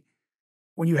decade,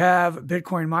 when you have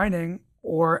Bitcoin mining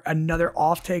or another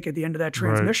offtake at the end of that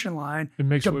transmission line It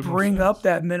makes to way more bring up sense.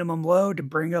 that minimum load, to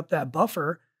bring up that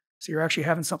buffer, so you're actually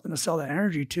having something to sell that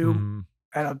energy to Mhm.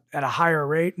 at a higher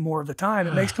rate more of the time,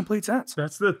 it makes complete sense.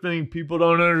 That's the thing people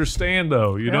don't understand,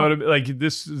 though. You know Yeah. what I mean? Like,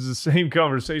 this is the same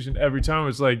conversation every time.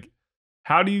 It's like,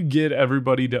 how do you get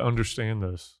everybody to understand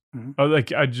this? Mhm.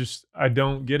 Like, I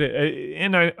don't get it.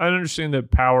 And I understand that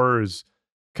power is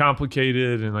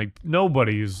complicated and like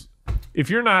nobody's, if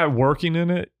you're not working in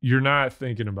it, you're not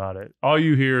thinking about it. All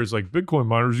you hear is like Bitcoin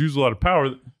miners use a lot of power.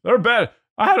 They're bad.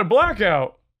 I had a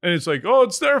blackout. And it's like, oh,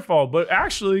 it's their fault. But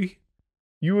actually,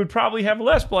 you would probably have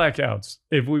less blackouts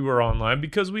if we were online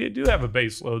because we do have a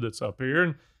base load that's up here.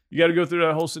 And you got to go through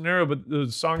that whole scenario, but the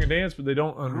song and dance, but they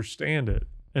don't understand it.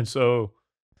 And so,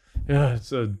 yeah, it's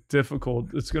going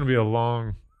to be a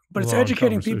long, But it's long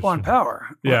educating people on conversation. power.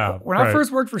 Yeah, When I right.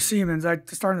 first worked for Siemens, I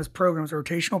started this program. It was a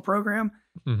rotational program.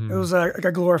 Mhm. It was like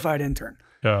a glorified intern.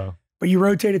 Yeah. But you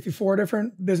rotated through 4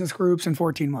 different business groups in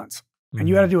 14 months. And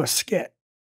you Mhm. had to do a skit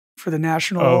for the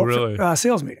national Oh, really?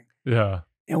 sales meeting. Yeah.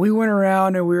 And we went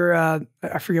around and we were,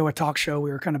 I forget what talk show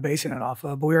we were kind of basing it off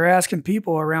of, but we were asking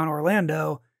people around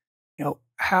Orlando, you know,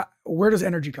 where does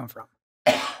energy come from?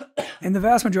 And the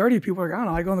vast majority of people are like, I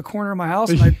don't know, I go in the corner of my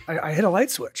house and I hit a light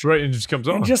switch. Right. And it just comes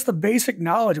on. And just the basic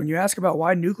knowledge, when you ask about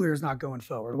why nuclear is not going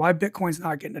forward, why Bitcoin's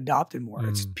not getting adopted more,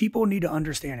 it's people need to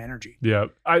understand energy. Yeah.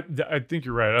 I think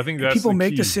you're right. I think that's People the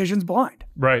make key. decisions blind.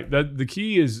 Right. That the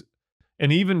key is,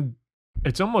 and even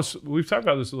it's almost, we've talked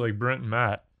about this with like Brent and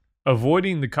Matt,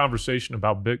 avoiding the conversation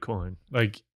about Bitcoin.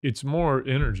 Like it's more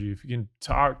energy. If you can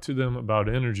talk to them about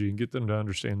energy and get them to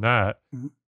understand that, Mhm.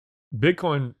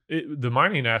 Bitcoin, the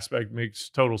mining aspect makes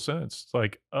total sense. It's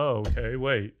like, oh, okay,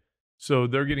 wait. So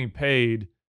they're getting paid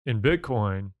in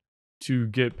Bitcoin to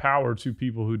get power to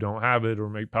people who don't have it, or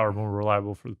make power more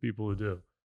reliable for the people who do.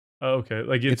 Okay,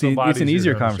 like it's an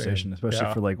easier to conversation, understand.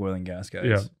 especially for like oil and gas guys.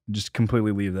 Yeah. Just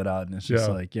completely leave that out, and it's just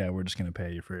like, yeah, we're just gonna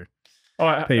pay you for your.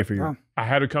 I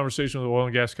had a conversation with an oil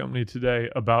and gas company today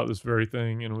about this very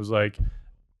thing, and it was like,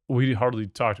 we hardly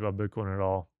talked about Bitcoin at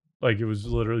all. Like, it was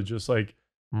literally just like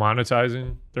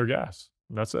monetizing their gas.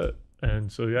 And that's it.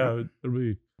 And so it'll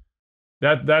be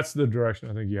that's the direction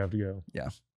I think you have to go. Yeah,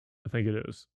 I think it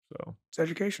is. So it's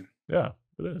education. Yeah,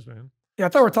 it is, man. Yeah, I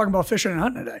thought we were talking about fishing and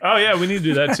hunting today. Oh yeah, we need to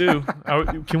do that too.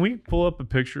 Can we pull up a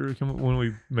picture when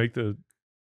we make the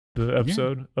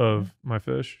episode of my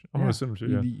fish? I'm gonna send them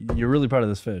to you. You're really proud of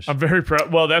this fish. I'm very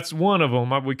proud. Well, that's one of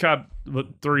them. We caught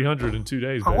 300 in 2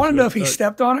 days. I want to know if he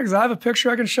stepped on it, because I have a picture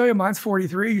I can show you. Mine's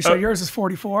 43. You said yours is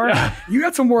 44. Yeah. You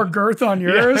got some more girth on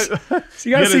yours. So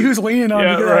you got to see who's leaning on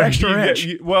to get that extra inch.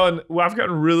 Well, I've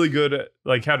gotten really good at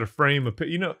like how to frame a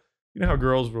picture. You know how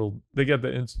girls they get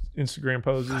the Instagram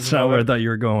poses. That's not where I thought you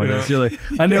were going with this. You're like,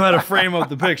 I knew how to frame up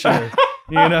the picture.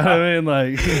 You know what I mean?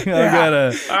 Like,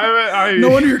 no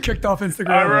wonder you're kicked off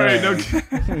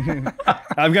Instagram.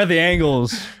 I've got the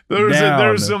angles.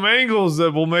 There's some angles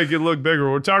that will make it look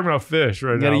bigger. We're talking about fish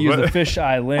right now. You got to use the fish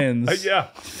eye lens. Yeah.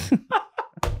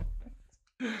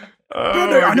 I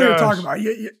know what you're talking about.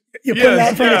 You put that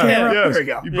in front of the camera. Yes. There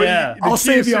you go. I'll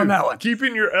save you on that one.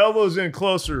 Keeping your elbows in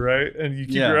closer, right? And you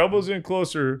keep your elbows in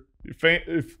closer.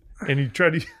 And you try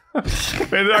to.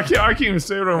 Man, I can't even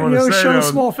say what I want to say. You show the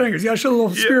small fingers. You got to show the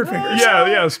little spirit fingers.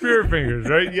 Yeah, spirit fingers,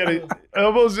 right? You got to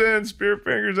elbows in, spirit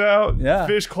fingers out. Yeah.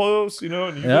 Fish close, and you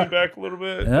lean back a little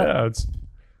bit. Yeah, it's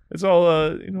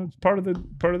all it's part of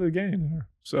the game there.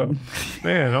 So,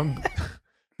 man,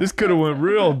 this could have went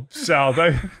real south.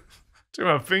 Talking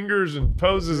about fingers and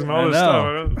poses and all this stuff.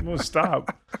 I'm going to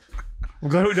stop. I'm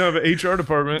glad we don't have an HR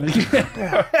department.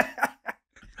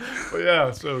 But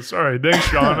yeah, so sorry. Thanks,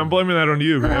 Sean. I'm blaming that on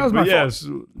you, man. But yes,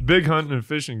 big hunting and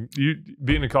fishing. You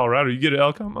being in Colorado, you get an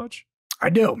elk hunt much? I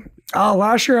do.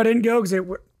 Last year I didn't go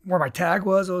because where my tag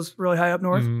was, it was really high up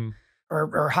north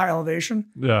or high elevation.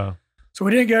 Yeah. So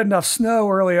we didn't get enough snow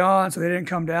early on, so they didn't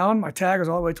come down. My tag was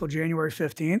all the way till January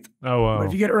 15th. Oh, wow. But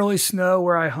if you get early snow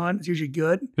where I hunt, it's usually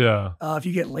good. Yeah. If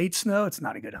you get late snow, it's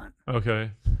not a good hunt.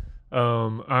 Okay.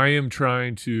 I am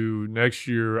trying to next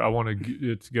year. I want to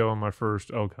get to go on my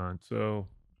first elk hunt. So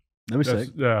that'd be sick.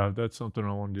 Yeah, that's something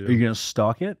I want to do. Are you gonna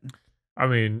stalk it? I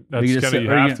mean, that's kind of you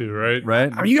have to, right?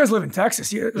 Right. I mean, you guys live in Texas.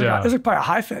 There's probably a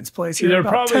high fence place here. There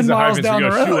about probably 10 is a high miles fence down you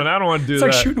the go shoot, road. and I don't want to do it's that.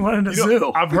 It's like shooting one in a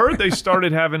zoo. I've heard they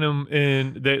started having them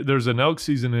there's an elk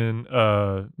season in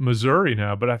Missouri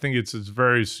now, but I think it's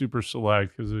very super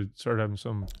select because they started having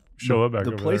some show up back over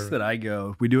there. The place that I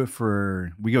go, we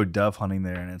go dove hunting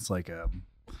there, and it's like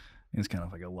it's kind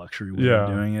of like a luxury way of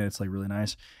doing it. It's like really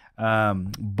nice.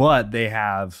 But they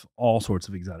have all sorts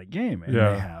of exotic game, and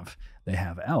they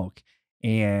have elk.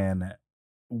 And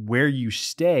where you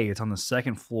stay, it's on the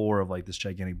second floor of like this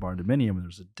gigantic barn dominium, and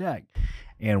there's a deck.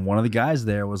 And one of the guys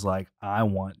there was like, I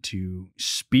want to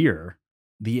spear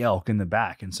the elk in the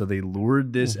back. And so they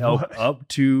lured this elk up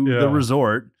to the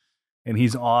resort, and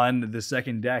he's on the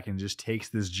second deck and just takes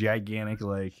this gigantic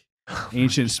like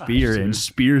ancient spear and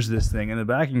spears this thing in the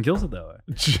back and kills it that way.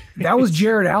 That was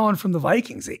Jared Allen from the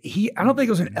Vikings. I don't think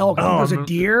it was an elk. I think it was a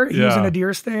deer. He was in a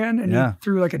deer stand, and he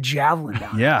threw like a javelin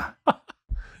down. Yeah.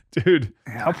 Dude,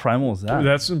 how primal is that? Dude,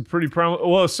 that's some pretty primal.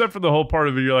 Well, except for the whole part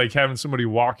of it, you're like having somebody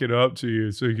walk it up to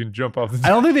you so you can jump off the. I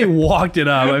don't think they walked it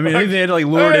up. I mean, I think they had to like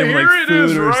lure it in with like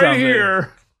food or something.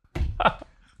 Here. Got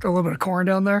a little bit of corn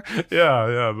down there.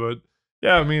 Yeah, but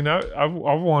I mean, I've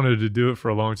wanted to do it for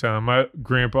a long time. My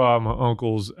grandpa, my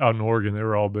uncles out in Oregon, they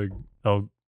were all big elk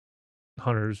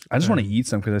hunters. I just want to eat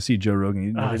some because I see Joe Rogan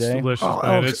eating every day. It's delicious,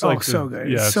 man. It's like so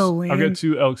good. It's so lean. I've got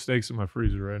 2 elk steaks in my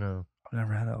freezer right now. I've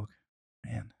never had elk.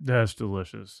 Man, that's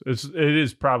delicious. It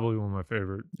is probably one of my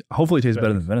favorite. Hopefully, it tastes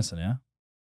better than venison. Yeah.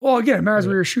 Well, again, it matters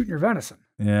where you're shooting your venison.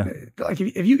 Yeah. Like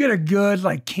if you get a good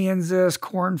like Kansas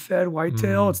corn-fed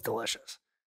whitetail, it's delicious.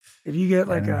 If you get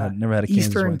like never had a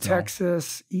Eastern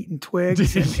Texas eating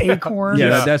twigs and acorns,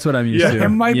 that's what I'm used to. It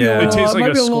might be a little,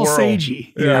 like a little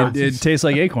sagey. Yeah, it tastes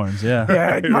like acorns. Yeah.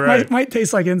 Yeah, it might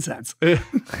taste like incense.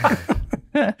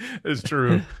 It's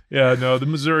true. Yeah, no, the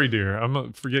Missouri deer.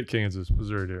 Forget Kansas,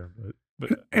 Missouri deer, but.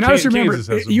 And I just remember,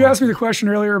 you asked me the question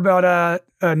earlier about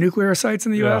nuclear sites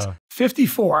in the U.S.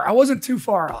 54. I wasn't too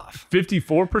far off.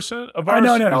 54% of ours?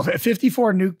 No.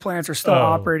 54 nuke plants are still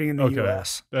operating in the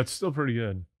U.S. That's still pretty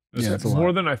good. That's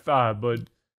more than I thought, but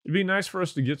it'd be nice for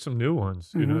us to get some new ones.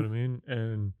 You know what I mean?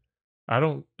 And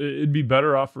it'd be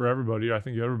better off for everybody. I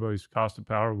think everybody's cost of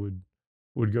power would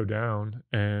would go down,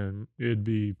 and it'd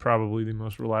be probably the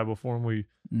most reliable form we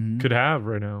Mhm. could have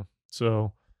right now.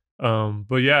 So,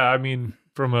 but yeah, I mean,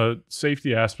 from a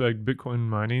safety aspect, Bitcoin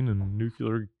mining and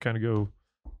nuclear kind of go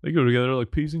together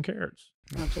like peas and carrots.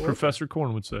 Absolutely. Professor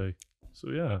Korn would say. So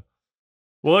yeah.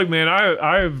 Well, look, man,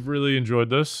 I've really enjoyed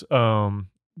this.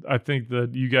 I think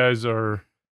that you guys are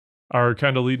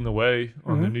kind of leading the way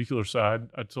on the nuclear side.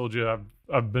 I told you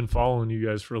I've been following you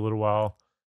guys for a little while,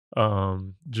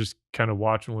 just kind of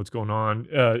watching what's going on.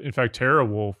 In fact,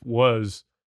 TeraWulf was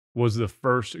the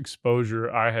first exposure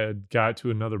I had got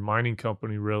to another mining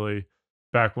company really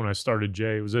back when I started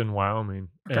Jay. It was in Wyoming,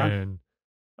 and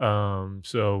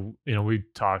so we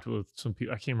talked with some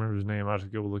people. I can't remember his name. I have to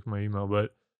go look at my email,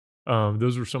 but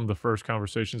those were some of the first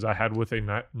conversations I had with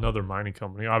another mining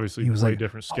company. Obviously, He was way like,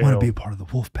 different I scale. want to be a part of the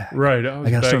wolf pack. Right. I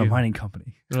got to start a mining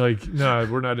company. They're like, no,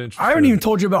 we're not interested. I haven't even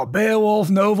told you about Beowulf,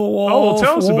 Nova Wolf, Oh, well,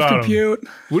 tell us Wolf about 'em. Compute.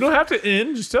 We don't have to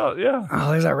end. Just tell. Yeah.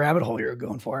 Oh, there's that rabbit hole you're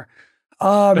going for.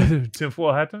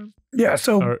 Tinfoil hat time. Yeah,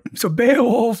 so All right. so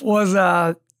Beowulf was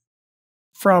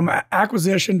from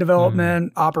acquisition,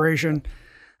 development, operation.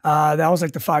 That was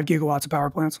like the 5 gigawatts of power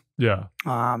plants, Yeah.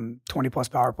 20 plus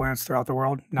power plants throughout the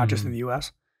world, not just in the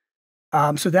US.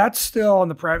 So that's still on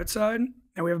the private side.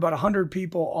 And we have about 100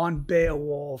 people on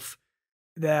Beowulf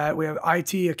that we have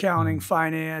IT, accounting,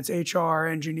 finance, HR,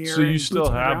 engineering. So you boots still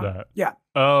on the have ground. that? Yeah.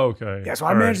 Oh, okay. Yeah. So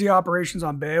I manage the operations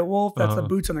on Beowulf. That's the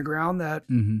boots on the ground that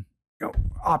Mhm.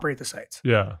 operate the sites.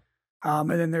 Yeah. And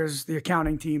then there's the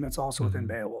accounting team that's also within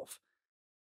Beowulf.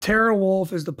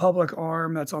 TeraWulf is the public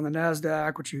arm that's on the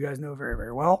NASDAQ, which you guys know very,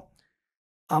 very well.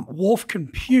 Wolf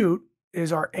Compute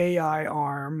is our AI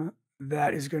arm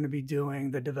that is going to be doing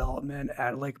the development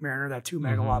at Lake Mariner, that 2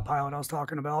 megawatt pilot I was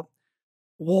talking about.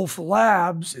 Wolf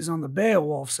Labs is on the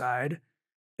Beowulf side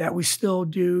that we still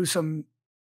do some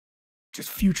just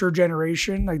future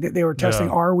generation. Like they were testing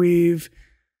Arweave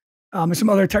and some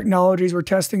other technologies we're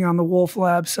testing on the Wolf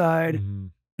Lab side.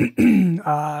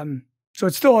 So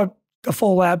it's still a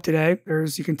full lab today.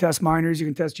 You can test miners, you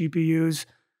can test GPUs,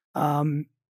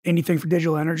 anything for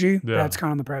digital energy. That's kind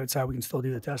of on the private side. We can still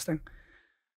do the testing.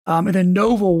 And then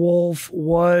Nova Wolf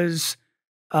was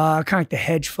kind of like the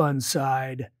hedge fund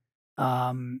side.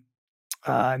 And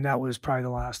that was probably the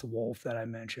last wolf that I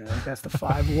mentioned. I think that's the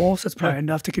 5 wolves. That's probably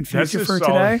enough to confuse you for That's a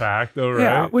solid today. fact, though, right?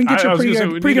 Yeah, we can get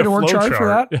you a pretty good work chart for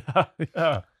that.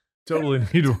 Yeah. Totally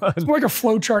need one. It's more like a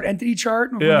flow chart, entity chart,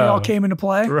 when they all came into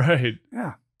play. Right.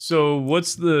 Yeah. So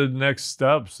what's the next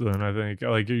steps then? I think,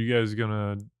 like, are you guys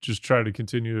gonna just try to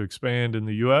continue to expand in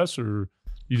the U.S. or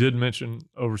you did mention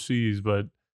overseas, but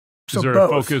is there both.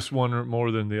 a focus one or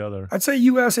more than the other? I'd say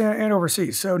U.S. and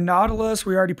overseas. So Nautilus,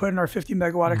 we already put in our 50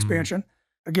 megawatt expansion.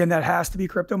 Again, that has to be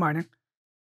crypto mining.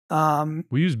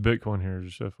 We use Bitcoin here,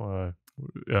 just FYI.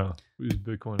 Yeah, we use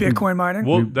Bitcoin. Bitcoin mining.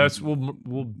 We'll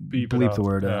beep Bleep the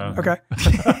word out. Okay.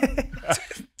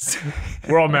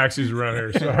 We're all maxis around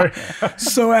here. Sorry.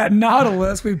 So at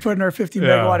Nautilus, we put in our 50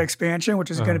 megawatt expansion, which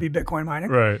is going to be Bitcoin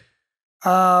mining. Right.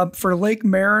 For Lake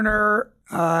Mariner,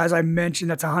 as I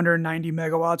mentioned, that's 190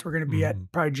 megawatts. We're going to be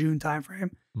at probably June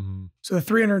timeframe. So the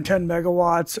 310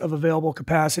 megawatts of available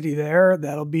capacity there,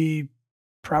 that'll be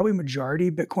probably majority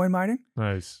Bitcoin mining.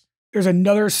 Nice. There's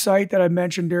another site that I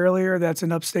mentioned earlier that's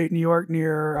in upstate New York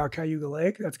near Cayuga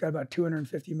Lake. That's got about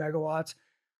 250 megawatts.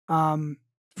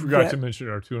 Forgot to mention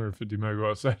our 250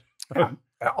 megawatt site.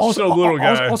 Also, so little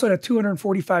guy. Also had a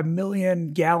 245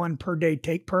 million gallon per day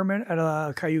take permit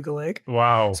at Cayuga Lake.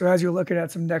 Wow. So as you're looking at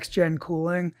some next gen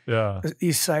cooling,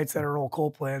 these sites that are old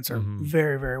coal plants are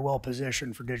very, very well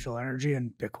positioned for digital energy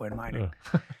and Bitcoin mining.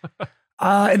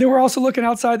 And then we're also looking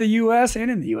outside the U.S. and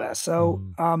in the U.S. So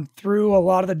through a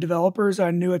lot of the developers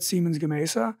I knew at Siemens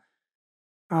Gamesa,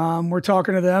 we're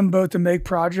talking to them both to make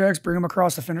projects, bring them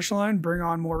across the finish line, bring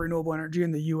on more renewable energy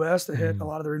in the U.S. to hit a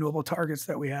lot of the renewable targets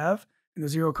that we have in the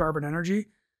zero carbon energy.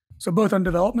 So both on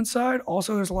development side,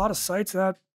 also there's a lot of sites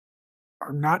that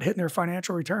are not hitting their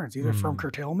financial returns, either from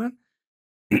curtailment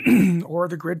or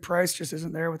the grid price just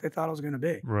isn't there what they thought it was going to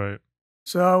be. Right.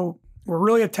 So we're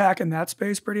really attacking that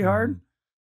space pretty hard.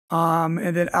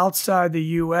 And then outside the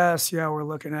U.S., we're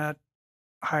looking at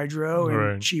hydro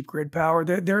and cheap grid power.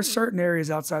 There are certain areas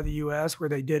outside the U.S. where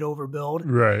they did overbuild.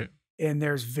 Right. And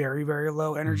there's very, very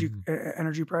low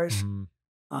energy price.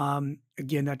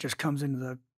 Again, that just comes into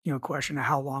the question of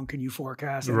how long can you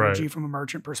forecast energy from a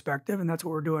merchant perspective, and that's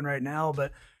what we're doing right now.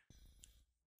 But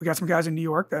we got some guys in New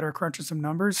York that are crunching some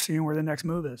numbers, seeing where the next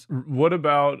move is. What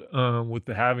about with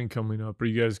the halving coming up? Are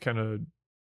you guys kind of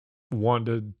want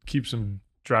to keep some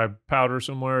dry powder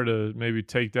somewhere to maybe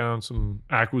take down some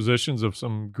acquisitions of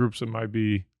some groups that might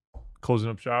be closing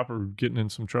up shop or getting in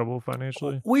some trouble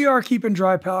financially? We are keeping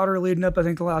dry powder leading up. I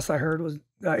think the last I heard was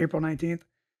April 19th.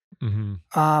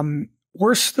 Mm-hmm.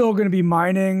 We're still going to be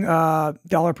mining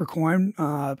dollar per coin,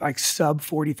 like sub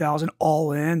 40,000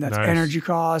 all in. That's Nice. energy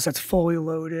costs. That's fully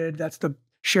loaded. That's the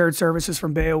shared services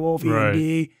from TeraWulf, Right.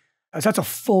 E&D. So that's a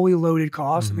fully loaded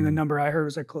cost. I mean, the Mhm. number I heard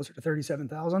was like closer to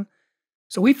 37,000.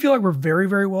 So we feel like we're very,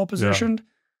 very well positioned.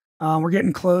 We're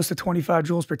getting close to 25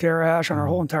 joules per terahash on our Mhm.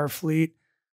 whole entire fleet.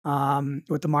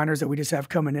 With the miners that we just have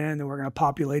coming in, and we're going to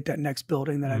populate that next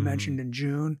building that I Mhm. mentioned in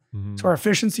June. Mhm. So our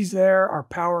efficiency's there. Our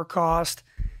power cost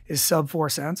is sub 4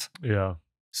 cents. Yeah.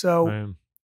 So Man.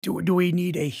 do we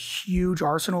need a huge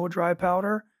arsenal of dry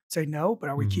powder? Say no, but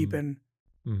are we Mhm. keeping?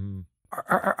 Mhm.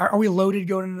 Are we loaded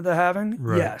going into the halving?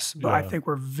 Right. Yes, but I Yeah. think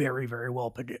we're very, very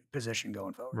well positioned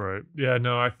going forward. Right. Yeah.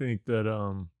 No, I think that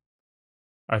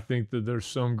there's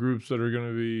some groups that are going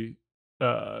to be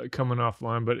coming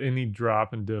offline, but any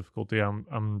drop in difficulty, I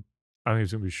think it's going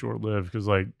to be short lived because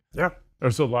like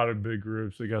there's a lot of big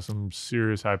groups that got some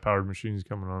serious high powered machines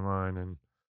coming online, and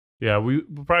yeah, we'll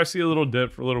probably see a little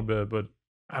dip for a little bit, but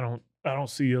I don't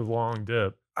see a long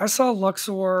dip. I saw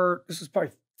Luxor. This is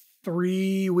probably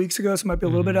 3 weeks ago, so it might be a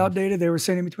little bit outdated. They were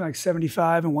saying between like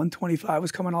 75 and 125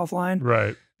 was coming offline.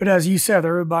 Right. But as you said, they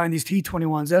were buying these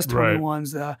T21s,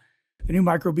 S21s, the new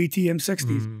micro BT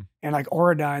M60s, Mm. and like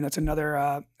Auradine. That's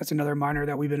another miner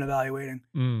that we've been evaluating.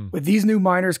 Mm. With these new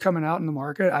miners coming out in the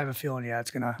market, I have a feeling,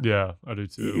 it's gonna. Yeah, I do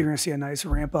too. You're gonna see a nice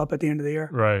ramp up at the end of the year.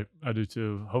 Right. I do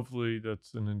too. Hopefully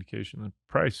that's an indication that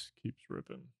price keeps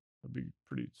ripping. That'd be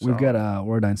pretty solid. We've got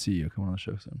Auradine CEO coming on the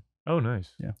show soon. Oh,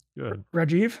 nice. Yeah. Good.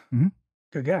 Rajiv, Mhm.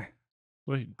 good guy.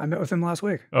 Wait. I met with him last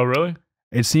week. Oh, really?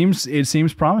 It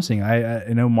seems promising. I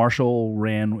know Marshall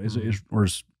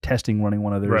is testing running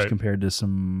one of theirs Right. compared to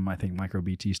some, I think, micro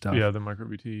BT stuff. Yeah, the micro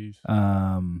BTs.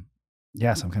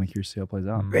 Yeah, so I'm kind of curious to see how it plays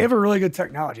out. Mhm. They have a really good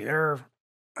technology.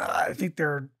 I think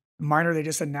their miner they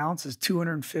just announced is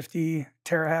 250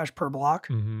 terahash per block.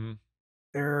 Mm-hmm.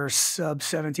 They're sub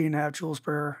 17.5 joules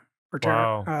per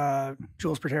Wow.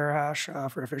 joules per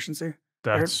terahash for efficiency.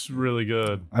 That's really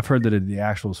good. I've heard that the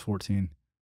actual is 14.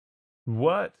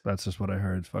 What? That's just what I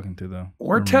heard fucking through the.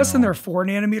 We're the testing their mill. 4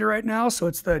 nanometer right now, so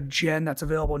it's the gen that's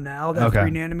available now. That Okay.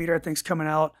 3 nanometer I think is coming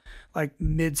out like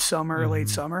midsummer, late Mhm.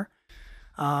 summer.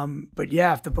 But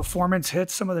yeah, if the performance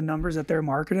hits some of the numbers that they're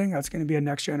marketing, that's going to be a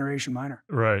next generation miner.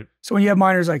 Right. So when you have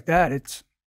miners like that, it's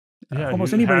Yeah.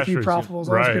 almost dude, anybody hash can be rate's- profitable as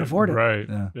long as you can afford it. Right.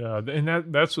 Yeah. Yeah.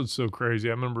 And that's what's so crazy.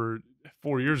 I remember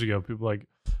 4 years ago, people were like,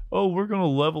 oh, we're going to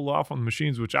level off on the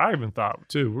machines, which I even thought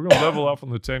too. We're going to level off on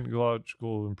the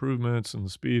technological improvements and the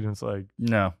speed. And it's like,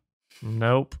 No.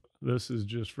 nope, this is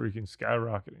just freaking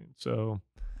skyrocketing. So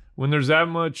when there's that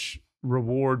much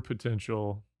reward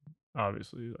potential,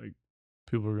 obviously, like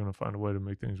people are going to find a way to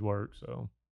make things work. So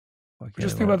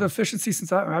Just think about the efficiency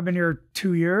since I've been here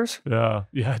 2 years. yeah,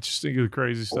 just think of the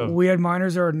crazy stuff. We had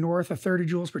miners that are north of 30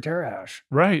 joules per terahash.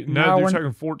 Right now Now they're we're-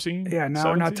 talking 14. Yeah, now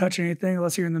we're not 17? touching anything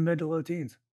unless you're in the mid to low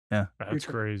teens. That's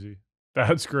crazy.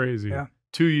 That's crazy. Yeah.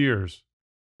 2 years.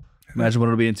 Imagine what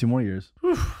it'll be in 2 more years.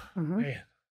 Mhm. Man,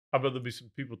 I bet there'll be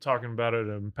some people talking about it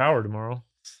in Power tomorrow.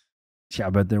 Yeah, I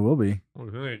bet there will be.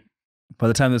 What do you think? By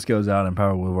the time this goes out,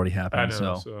 Empower will have already I happened.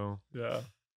 know. So, So yeah,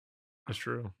 that's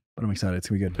true. but I'm excited. It's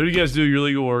gonna be good. Who do you guys do your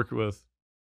legal work with?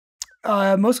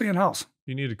 Mostly in house.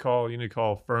 You need to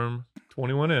call Firm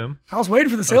 21M. I was waiting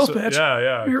for the sales pitch.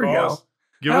 Yeah. Here we Call go. us.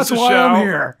 Give That's us a why shout. I'm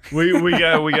here.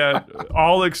 We got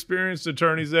all experienced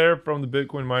attorneys there from the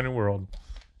Bitcoin mining world,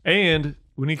 and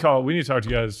we need to talk to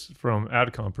you guys from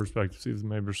AdCom perspective. See if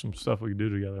maybe there's some stuff we can do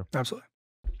together. Absolutely.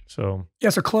 So Yeah,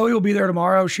 so Chloe will be there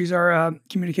tomorrow. She's our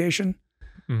communication.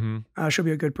 mhm. She'll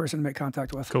be a good person to make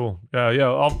contact with. Cool. Yeah.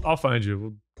 I'll find you.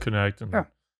 We'll connect and Yeah.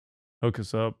 hook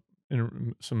us up.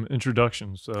 Some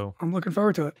introductions. So I'm looking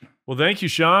forward to it. well, thank you,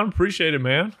 Sean. Appreciate it,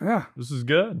 man. Yeah. This is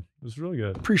good. This is really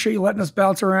good. Appreciate you letting us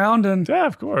bounce around and Yeah,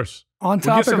 of course. on We'll get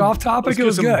topic, some- off topic. Let's It get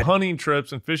was some good. hunting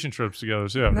trips and fishing trips together.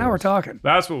 So, yeah, Now we're talking.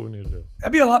 That's what we need to do.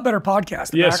 That'd be a lot better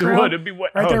podcast. The Yes, it background. would. It'd be Right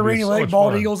oh, there, it'd be Rainy so Lake, much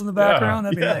bald fun. eagles in the Yeah, background.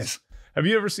 That'd be yes. nice. Have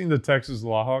you ever seen the Texas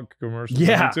Lawhawk commercials?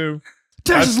 Yeah. Too?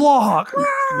 Texas Lawhawk.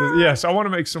 Yes, I want to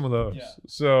make some of those. Yeah.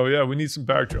 So yeah, we need some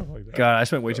backdrop like that. God, I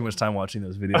spent way too much time watching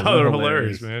those videos. Oh, they're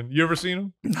hilarious, man. You ever seen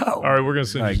them? No. All right, we're gonna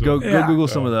send All right, you go some. Yeah. Google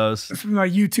some of those. This will be my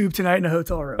YouTube tonight in a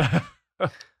hotel room.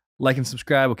 Like and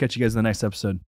subscribe. We'll catch you guys in the next episode.